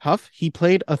 Huff, he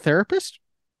played a therapist?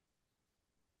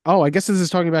 Oh, I guess this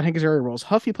is talking about Hank Azaria roles.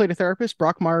 Huff, he played a therapist.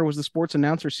 Brockmire was the sports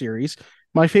announcer series.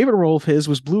 My favorite role of his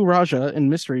was Blue Raja in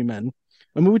Mystery Men.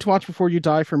 A movie to watch before you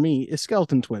die for me is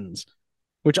Skeleton Twins,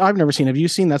 which I've never seen. Have you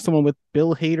seen? That's the one with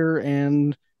Bill Hader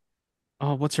and,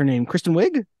 oh, what's her name? Kristen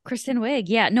Wiig? Kristen Wiig.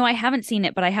 Yeah. No, I haven't seen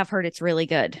it, but I have heard it's really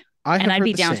good. I'd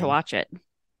be down to watch it.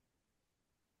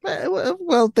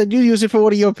 Well, then you use it for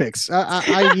one of your picks.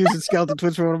 I use it Skeleton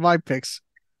Twins for one of my picks.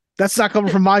 That's not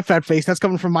coming from my fat face. That's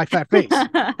coming from My Fat Face.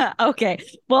 Okay.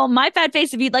 Well, My Fat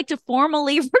Face, if you'd like to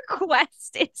formally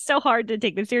request, it's so hard to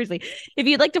take this seriously. If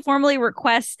you'd like to formally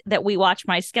request that we watch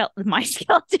my Skeleton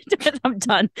Twins,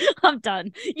 I'm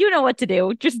done. You know what to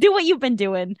do. Just do what you've been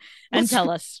doing and tell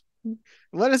us.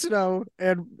 Let us know.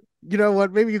 And you know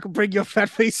what? Maybe you can bring your fat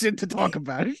face in to talk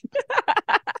about it.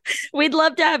 We'd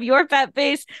love to have your fat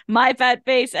face, my fat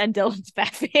face, and Dylan's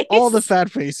fat face. All the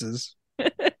fat faces.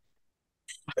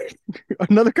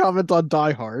 Another comment on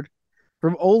Die Hard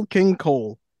from Old King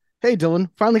Cole. Hey, Dylan,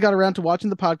 finally got around to watching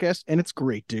the podcast, and it's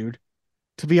great, dude.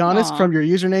 To be honest, Aw. from your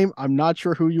username, I'm not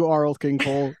sure who you are, Old King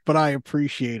Cole, but I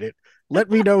appreciate it. Let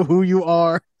me know who you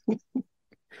are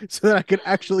so that I can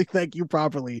actually thank you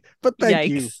properly. But thank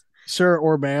you, Yikes. sir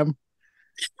or ma'am.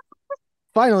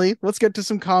 Finally, let's get to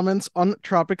some comments on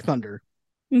Tropic Thunder.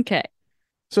 Okay.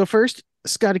 So first,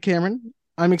 Scotty Cameron,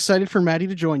 I'm excited for Mattie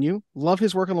to join you. Love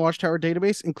his work on the Watchtower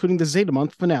database, including the Zeta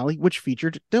Month finale, which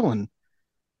featured Dylan.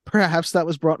 Perhaps that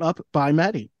was brought up by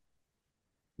Mattie.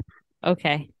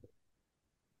 Okay.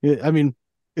 Yeah, I mean,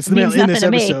 it's It the mail means in this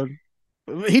nothing to me.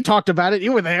 episode. He talked about it.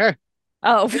 You were there.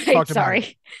 Oh, Talked right. about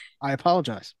Sorry. I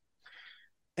apologize.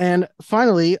 And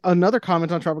finally, another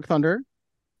comment on Tropic Thunder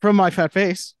from my fat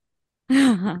face.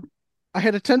 I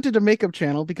had attempted a makeup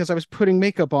channel because I was putting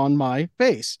makeup on my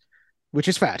face, which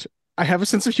is fat. I have a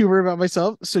sense of humor about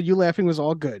myself, so you laughing was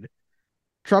all good.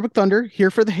 Tropic Thunder,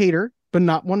 here for the hater, but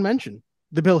not one mention.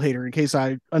 The Bill hater, in case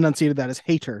I enunciated that as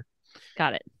hater.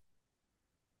 Got it.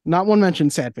 Not one mention,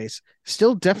 sad face.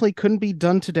 Still definitely couldn't be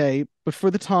done today, but for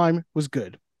the time was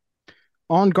good.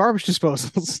 On garbage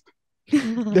disposals,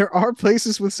 there are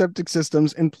places with septic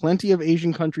systems, and plenty of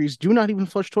Asian countries do not even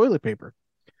flush toilet paper.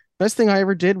 Best thing I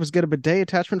ever did was get a bidet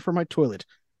attachment for my toilet.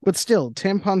 But still,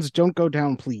 tampons don't go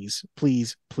down, please.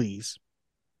 Please, please.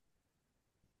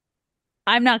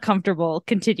 I'm not comfortable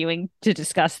continuing to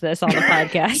discuss this on the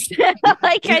podcast.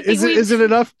 Like, I think is it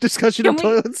enough discussion of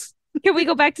toilets? Can we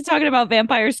go back to talking about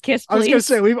Vampire's Kiss, please? I was going to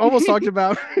say, we've almost talked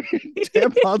about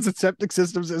tampons and septic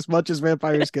systems as much as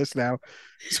Vampire's Kiss now.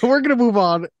 So we're going to move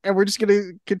on, and we're just going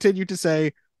to continue to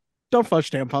say, don't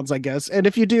flush tampons, I guess. And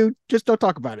if you do, just don't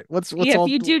talk about it. If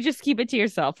you do, just keep it to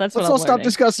yourself. That's what let's all stop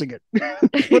discussing it.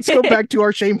 Let's go back to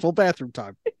our shameful bathroom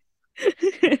time.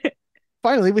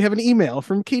 Finally, we have an email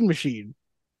from Keen Machine.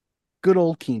 Good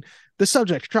old Keen. The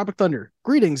subject, Tropic Thunder.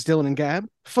 Greetings, Dylan and Gab.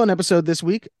 Fun episode this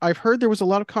week. I've heard there was a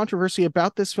lot of controversy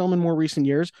about this film in more recent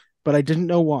years, but I didn't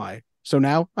know why. So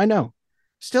now I know.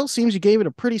 Still seems you gave it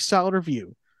a pretty solid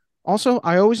review. Also,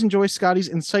 I always enjoy Scotty's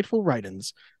insightful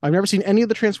write-ins. I've never seen any of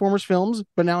the Transformers films,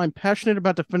 but now I'm passionate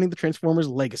about defending the Transformers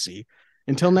legacy.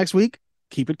 Until next week,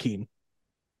 keep it keen.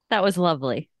 That was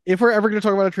lovely. If we're ever going to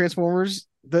talk about a Transformers,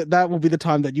 that will be the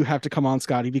time that you have to come on,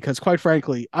 Scotty, because quite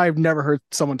frankly, I've never heard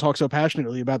someone talk so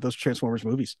passionately about those Transformers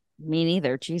movies. Me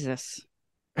neither. Jesus.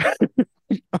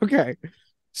 Okay.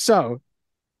 So,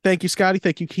 thank you, Scotty.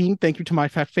 Thank you, Keen. Thank you to my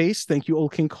fat face. Thank you,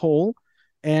 Old King Cole.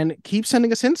 And keep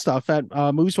sending us in stuff at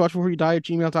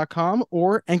movies2watchbeforeyoudie@gmail.com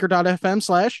or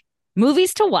anchor.fm/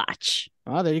 movies to watch.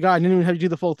 Oh, there you go. I didn't even have to do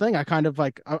the full thing. I kind of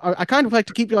like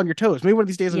to keep you on your toes. Maybe one of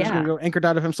these days I'm just going to go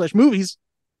anchor.fm/movies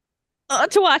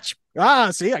to watch.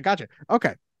 See, I got you.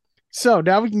 Okay. So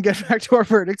now we can get back to our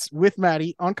verdicts with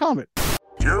Mattie on Comet.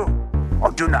 Do or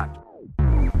do not.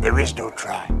 There is no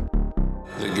try.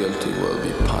 The guilty will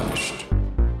be punished.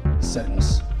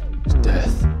 Sentence is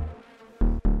death.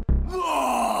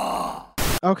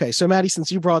 Okay, so Mattie,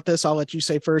 since you brought this, I'll let you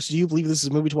say first. Do you believe this is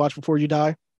a movie to watch before you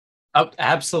die? Oh,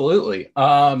 absolutely.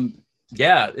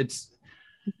 Yeah,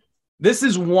 this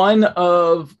is one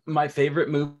of my favorite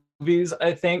movies,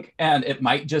 I think, and it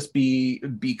might just be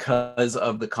because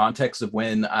of the context of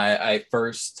when I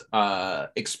first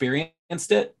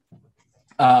experienced it.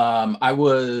 I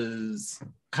was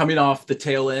coming off the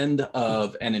tail end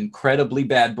of an incredibly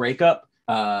bad breakup.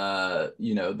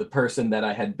 The person that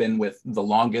I had been with the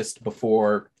longest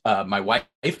before my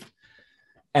wife,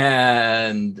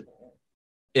 and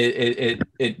it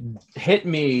hit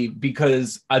me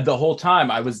because the whole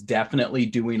time I was definitely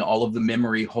doing all of the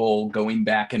memory hole, going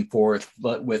back and forth,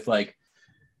 but with like,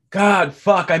 God,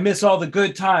 fuck, I miss all the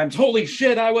good times. Holy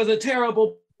shit, I was a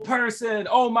terrible person.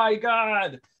 Oh my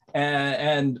God.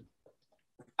 And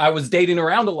I was dating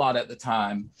around a lot at the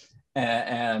time.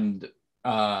 And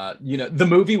the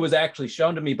movie was actually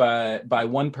shown to me by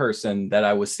one person that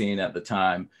I was seeing at the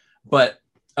time, but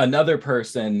another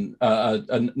person,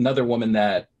 another woman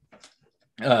that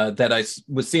I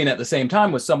was seeing at the same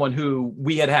time was someone who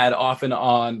we had off and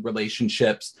on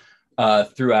relationships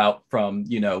throughout from,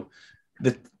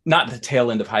 not the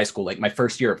tail end of high school, like my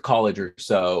first year of college or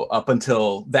so up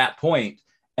until that point.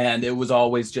 And it was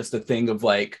always just a thing of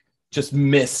like, just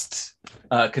missed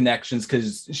connections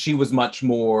because she was much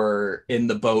more in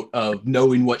the boat of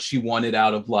knowing what she wanted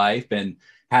out of life and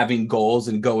having goals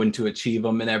and going to achieve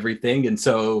them and everything. And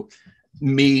so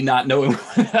me not knowing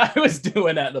what I was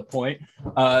doing at the point,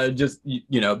 it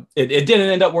didn't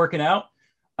end up working out.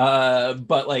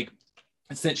 But like,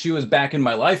 since she was back in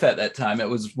my life at that time, it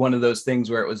was one of those things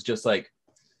where it was just like,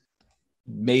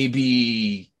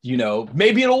 maybe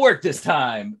it'll work this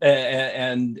time.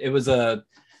 And it was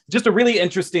just a really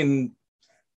interesting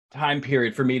time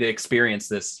period for me to experience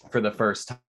this for the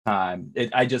first time.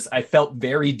 I felt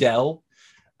very Dell.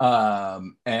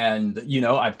 And you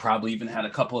know, I've probably even had a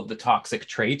couple of the toxic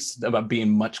traits about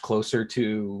being much closer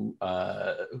to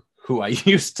who I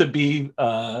used to be,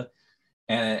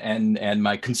 and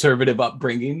my conservative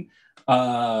upbringing.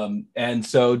 And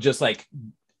so just like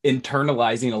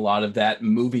internalizing a lot of that,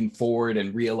 moving forward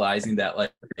and realizing that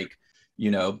like you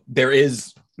know, there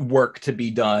is work to be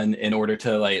done in order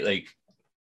to like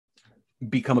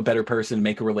become a better person,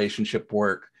 make a relationship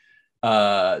work,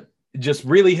 just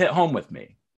really hit home with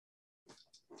me.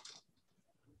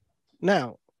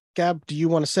 Now, Gab, do you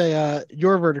want to say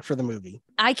your verdict for the movie?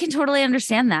 I can totally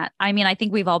understand that. I mean, I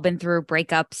think we've all been through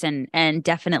breakups and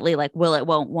definitely like, will it,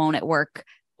 won't it work?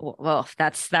 Well,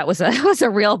 that was a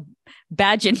real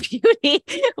pageant beauty.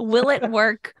 Will it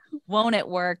work? Won't it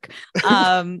work?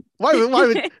 Why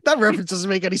would that reference doesn't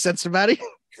make any sense to Mattie?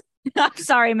 I'm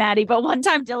sorry, Mattie, but one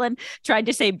time Dylan tried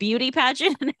to say beauty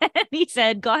pageant and he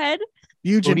said, go ahead.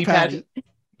 Fusion Patty.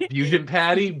 Fusion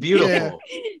Patty, beautiful.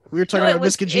 Yeah. We were talking about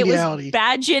miscongeniality. It was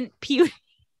pageant beauty.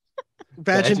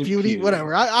 Pageant beauty,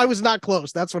 whatever. I was not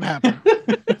close. That's what happened.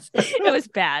 It was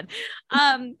bad.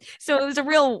 So it was a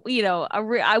real, you know,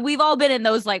 we've all been in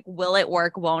those like, will it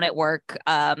work? Won't it work?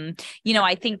 You know,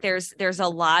 I think there's a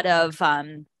lot of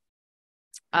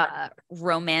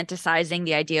romanticizing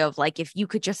the idea of like, if you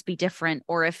could just be different,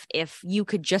 or if you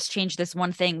could just change this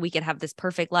one thing, we could have this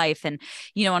perfect life. And,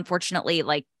 you know, unfortunately,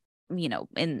 like, you know,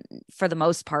 for the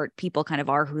most part, people kind of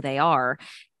are who they are,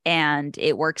 and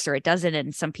it works or it doesn't.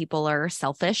 And some people are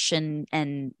selfish and,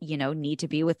 you know, need to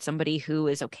be with somebody who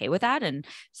is okay with that. And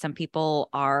some people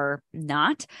are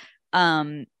not.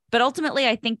 But ultimately,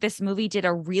 I think this movie did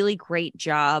a really great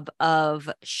job of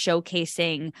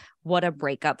showcasing what a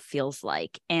breakup feels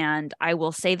like. And I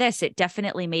will say this, it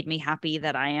definitely made me happy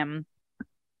that I am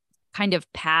kind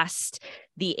of past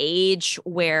the age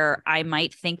where I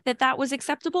might think that was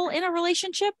acceptable in a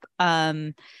relationship.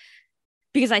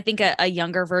 Because I think a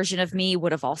younger version of me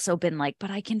would have also been like,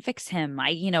 but I can fix him.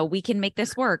 We can make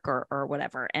this work or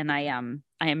whatever. And I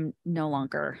am no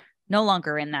longer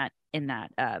in that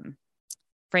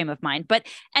frame of mind. But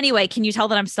anyway, can you tell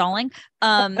that I'm stalling?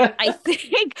 I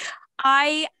think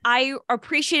I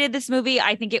appreciated this movie.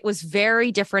 I think it was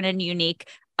very different and unique.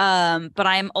 But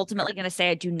I am ultimately going to say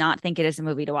I do not think it is a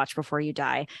movie to watch before you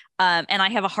die. And I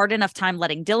have a hard enough time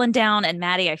letting Dylan down, and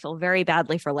Mattie, I feel very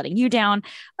badly for letting you down.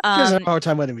 He doesn't have a hard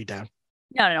time letting me down.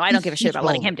 No, I don't give a shit about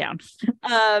letting him down.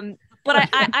 But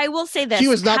I will say this. She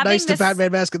was not nice to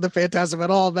Batman Mask and the Phantasm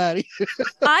at all, Mattie.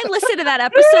 I listened to that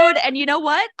episode, and you know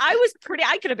what? I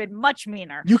could have been much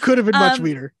meaner. You could have been much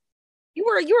meaner. You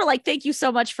were like, thank you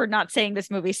so much for not saying this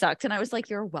movie sucks. And I was like,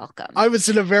 you're welcome. I was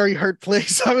in a very hurt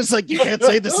place. I was like, you can't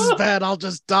say this is bad. I'll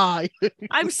just die.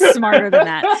 I'm smarter than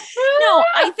that. No,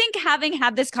 I think having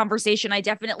had this conversation, I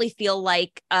definitely feel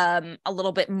like a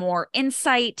little bit more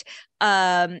insight.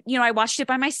 I watched it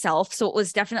by myself, so it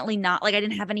was definitely not like I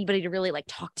didn't have anybody to really like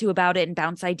talk to about it and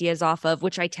bounce ideas off of,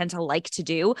 which I tend to like to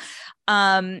do.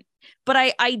 But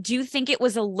I do think it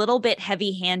was a little bit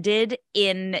heavy-handed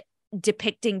in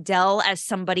depicting Dell as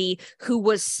somebody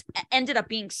who ended up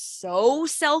being so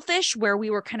selfish, where we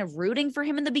were kind of rooting for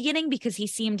him in the beginning because he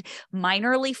seemed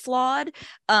minorly flawed.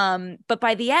 But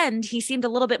by the end, he seemed a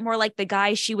little bit more like the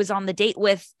guy she was on the date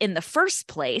with in the first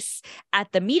place at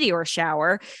the meteor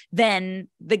shower than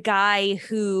the guy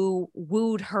who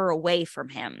wooed her away from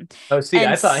him. Oh, see,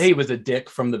 I thought he was a dick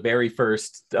from the very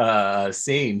first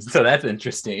scene. So that's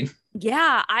interesting.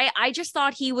 Yeah, I just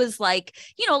thought he was like,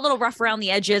 a little rough around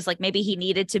the edges. Like maybe he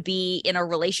needed to be in a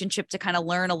relationship to kind of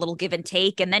learn a little give and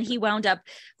take. And then he wound up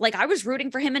like, I was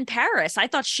rooting for him in Paris. I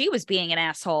thought she was being an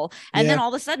asshole. And then all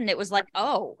of a sudden it was like,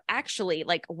 oh, actually,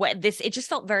 like it just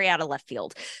felt very out of left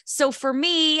field. So for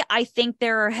me, I think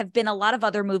there have been a lot of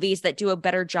other movies that do a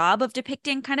better job of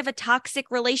depicting kind of a toxic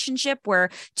relationship where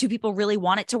two people really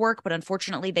want it to work, but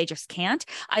unfortunately they just can't.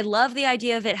 I love the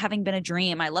idea of it having been a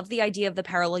dream. I love the idea of the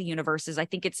parallel universes. I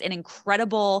think it's an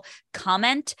incredible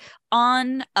comment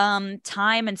on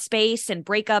time and space and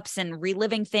breakups and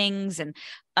reliving things. And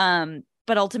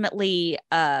but ultimately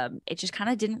it just kind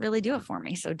of didn't really do it for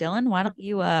me. So Dylan, why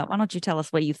don't you tell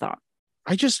us what you thought?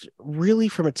 I just really,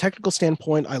 from a technical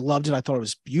standpoint, I loved it. I thought it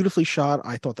was beautifully shot.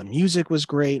 I thought the music was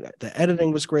great. The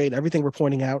editing was great. Everything we're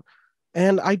pointing out.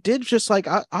 And I did just like,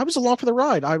 I was along for the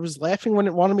ride. I was laughing when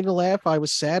it wanted me to laugh. I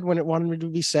was sad when it wanted me to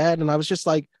be sad. And I was just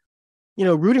like,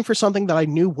 rooting for something that I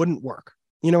knew wouldn't work.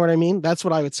 You know what I mean? That's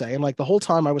what I would say. And like the whole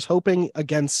time I was hoping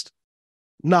against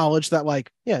knowledge that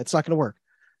like, yeah, it's not going to work.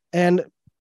 And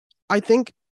I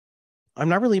think I'm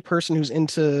not really a person who's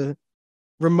into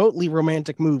remotely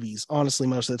romantic movies, honestly,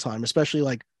 most of the time, especially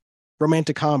like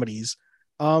romantic comedies.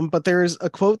 But there's a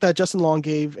quote that Justin Long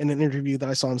gave in an interview that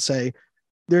I saw him say,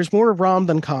 "There's more rom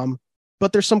than com,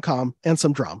 but there's some com and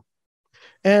some drum."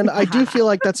 And I do feel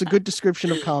like that's a good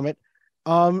description of Comet.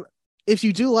 If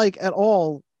you do like at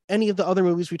all any of the other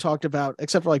movies we talked about,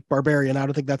 except for like Barbarian, I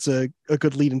don't think that's a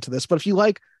good lead into this. But if you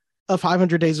like a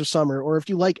 500 Days of Summer, or if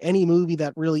you like any movie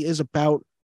that really is about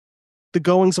the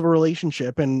goings of a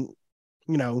relationship and,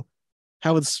 you know,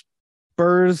 how it's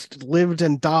birthed, lived,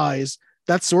 and dies,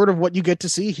 that's sort of what you get to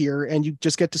see here. And you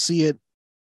just get to see it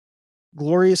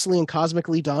gloriously and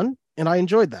cosmically done. And I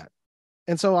enjoyed that.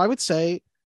 And so I would say,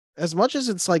 as much as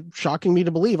it's like shocking me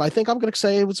to believe, I think I'm going to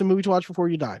say it was a movie to watch before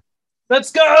you die.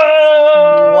 Let's go!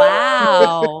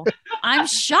 Wow. I'm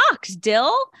shocked,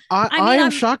 Dill. I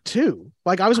am shocked too.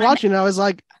 Like, I was watching and I was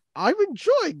like, I'm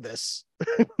enjoying this.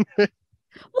 Well,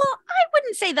 I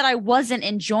wouldn't say that I wasn't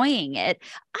enjoying it.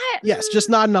 Yes, just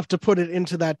not enough to put it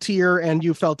into that tier, and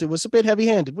you felt it was a bit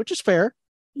heavy-handed, which is fair.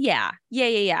 Yeah.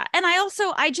 And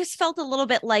I just felt a little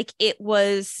bit like it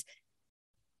was,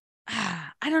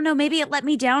 I don't know, maybe it let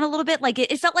me down a little bit. Like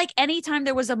it felt like anytime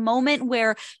there was a moment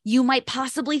where you might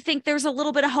possibly think there's a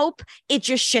little bit of hope, it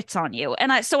just shits on you.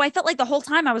 And I felt like the whole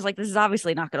time I was like, this is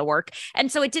obviously not going to work.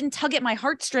 And so it didn't tug at my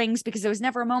heartstrings because there was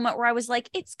never a moment where I was like,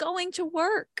 it's going to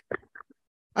work.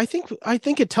 I think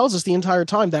it tells us the entire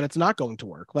time that it's not going to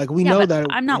work. Like, we know that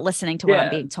I'm not listening to what I'm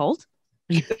being told.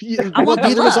 Well,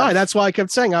 neither was I. That's why I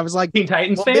kept saying, I was like, Teen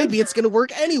Titans fan? Maybe it's going to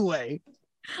work anyway.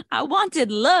 I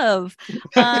wanted love.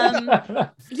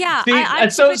 Yeah. See,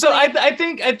 I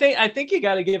think you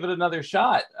got to give it another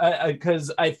shot,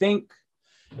 because I think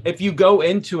if you go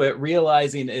into it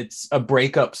realizing it's a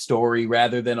breakup story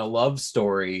rather than a love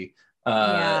story,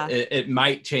 it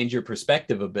might change your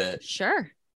perspective a bit.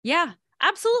 Sure. Yeah.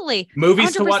 Absolutely.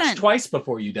 Movies 100%. To watch twice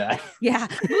before you die. Yeah.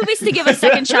 Movies to give a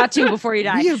second shot to before you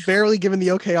die. We have barely given the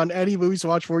okay on any movies to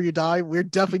watch before you die. We're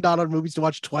definitely not on movies to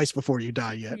watch twice before you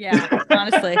die yet. Yeah,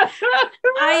 honestly.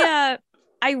 I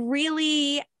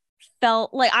really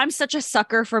felt like I'm such a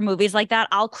sucker for movies like that.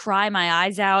 I'll cry my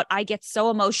eyes out. I get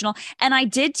so emotional. And I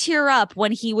did tear up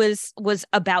when he was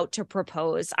about to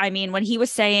propose. I mean, when he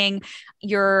was saying,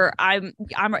 if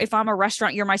I'm a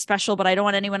restaurant, you're my special, but I don't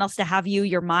want anyone else to have you.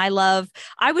 You're my love.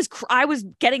 I was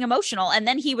getting emotional. And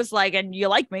then he was like, and you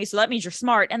like me, so that means you're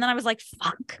smart. And then I was like,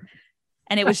 fuck.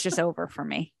 And it was just over for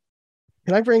me.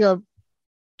 Can I bring up,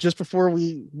 just before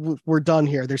we're done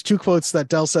here, there's two quotes that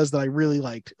Dell says that I really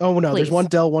liked. Oh no, Please. There's one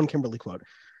Dell, one Kimberly quote.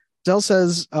 Dell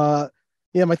says, my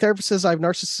therapist says I have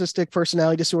narcissistic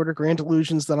personality disorder, grand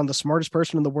delusions that I'm the smartest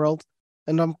person in the world.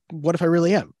 And what if I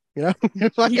really am? You know,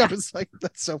 I was like,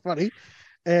 that's so funny.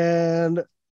 And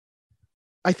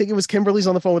I think it was Kimberly's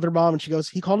on the phone with her mom, and she goes,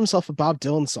 he called himself a Bob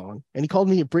Dylan song, and he called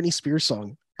me a Britney Spears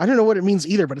song. I don't know what it means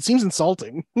either, but it seems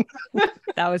insulting.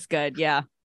 That was good. Yeah.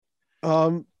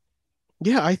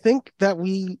 Yeah, I think that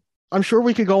I'm sure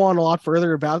we could go on a lot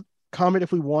further about Comet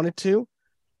if we wanted to,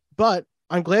 but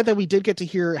I'm glad that we did get to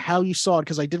hear how you saw it,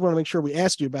 because I did want to make sure we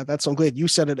asked you about that. So I'm glad you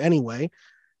said it anyway.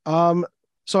 So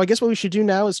I guess what we should do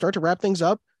now is start to wrap things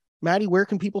up. Mattie, where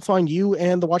can people find you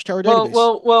and the Watchtower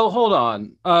database? Well, hold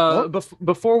on.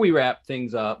 Before we wrap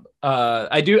things up,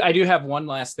 I do have one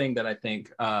last thing that I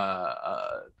think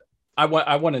I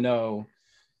want to know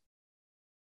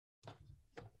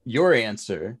your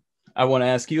answer. I want to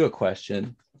ask you a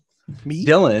question. Me?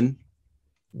 Dylan,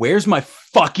 where's my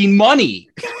fucking money?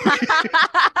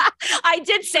 I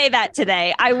did say that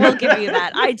today. I will give you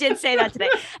that. I did say that today.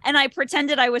 And I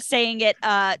pretended I was saying it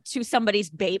to somebody's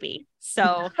baby.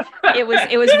 So it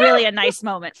was really a nice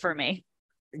moment for me.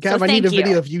 Gav, so I need a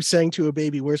video of you saying to a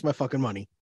baby, where's my fucking money?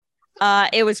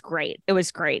 It was great. It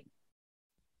was great.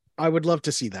 I would love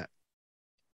to see that.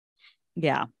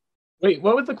 Yeah. Wait,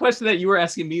 what was the question that you were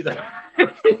asking me though?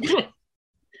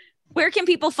 Where can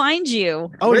people find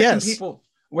you? Oh,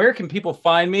 Where can people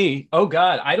find me? Oh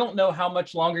God, I don't know how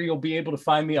much longer you'll be able to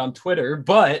find me on Twitter,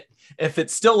 but if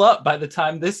it's still up by the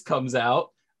time this comes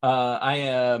out, I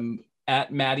am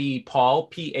at Mattie Pahl,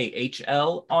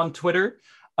 Pahl on Twitter.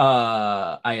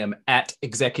 I am at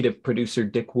executive producer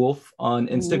Dick Wolf on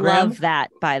Instagram. Love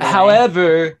that, by the way.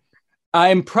 However,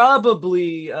 I'm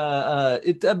probably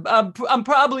I'm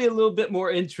probably a little bit more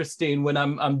interesting when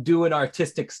I'm doing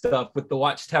artistic stuff with the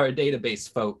Watchtower database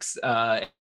folks,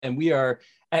 and we are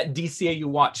at DCAU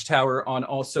Watchtower on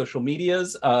all social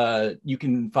medias. You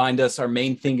can find us. Our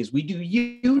main thing is we do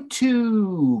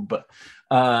YouTube.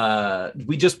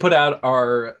 We just put out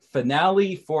our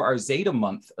finale for our Zeta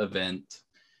Month event.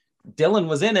 Dylan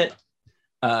was in it.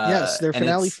 Yes, their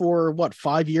finale for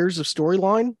 5 years of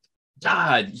storyline.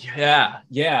 God,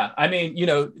 yeah. I mean,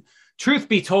 truth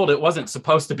be told, it wasn't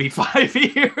supposed to be 5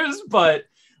 years, but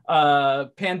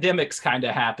pandemics kind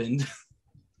of happened.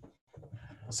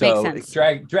 So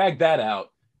drag that out.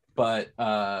 But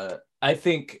I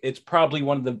think it's probably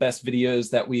one of the best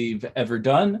videos that we've ever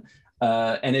done.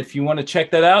 And if you want to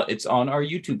check that out, it's on our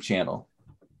YouTube channel.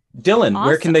 Dylan,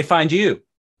 Where can they find you?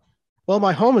 Well,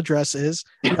 my home address is,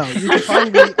 you can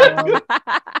find me.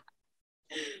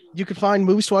 You can find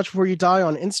Movies to Watch Before You Die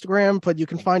on Instagram, but you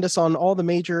can find us on all the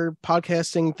major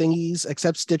podcasting thingies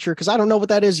except Stitcher, because I don't know what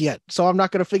that is yet. So I'm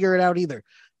not going to figure it out either.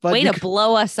 But way to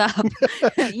blow us up.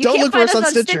 You don't can't look for find us on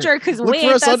Stitcher because look we for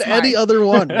ain't us that on smart. any other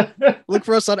one. Look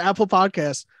for us on Apple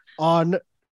Podcasts, on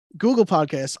Google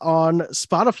Podcasts, on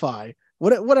Spotify,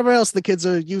 whatever else the kids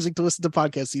are using to listen to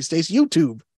podcasts these days.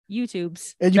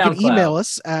 YouTubes. And you can email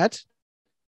us at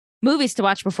movies to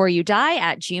watch before you die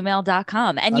at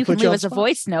gmail.com. And you can leave us a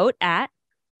voice note at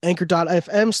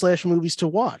anchor.fm/movies to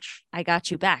watch. I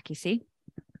got you back. You see?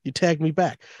 You tagged me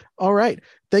back. All right.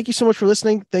 Thank you so much for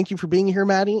listening. Thank you for being here,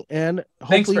 Mattie. And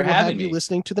hopefully we'll have you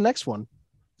listening to the next one.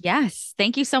 Yes.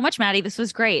 Thank you so much, Mattie. This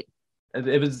was great.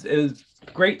 It was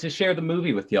great to share the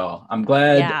movie with y'all. I'm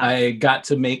glad I got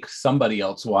to make somebody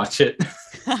else watch it.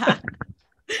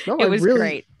 No, it was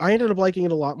great. I ended up liking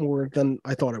it a lot more than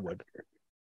I thought I would.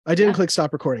 I didn't click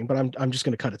stop recording, but I'm just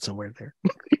going to cut it somewhere there.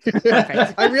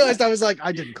 I realized I was like,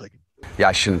 I didn't click it. Yeah,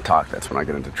 I shouldn't talk. That's when I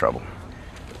get into trouble.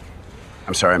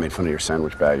 I'm sorry I made fun of your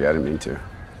sandwich bag. I didn't mean to.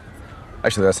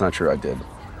 Actually, that's not true. I did.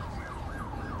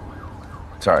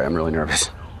 Sorry, I'm really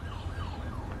nervous.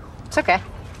 It's okay.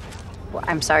 Well,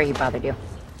 I'm sorry he bothered you.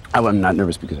 I'm not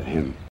nervous because of him.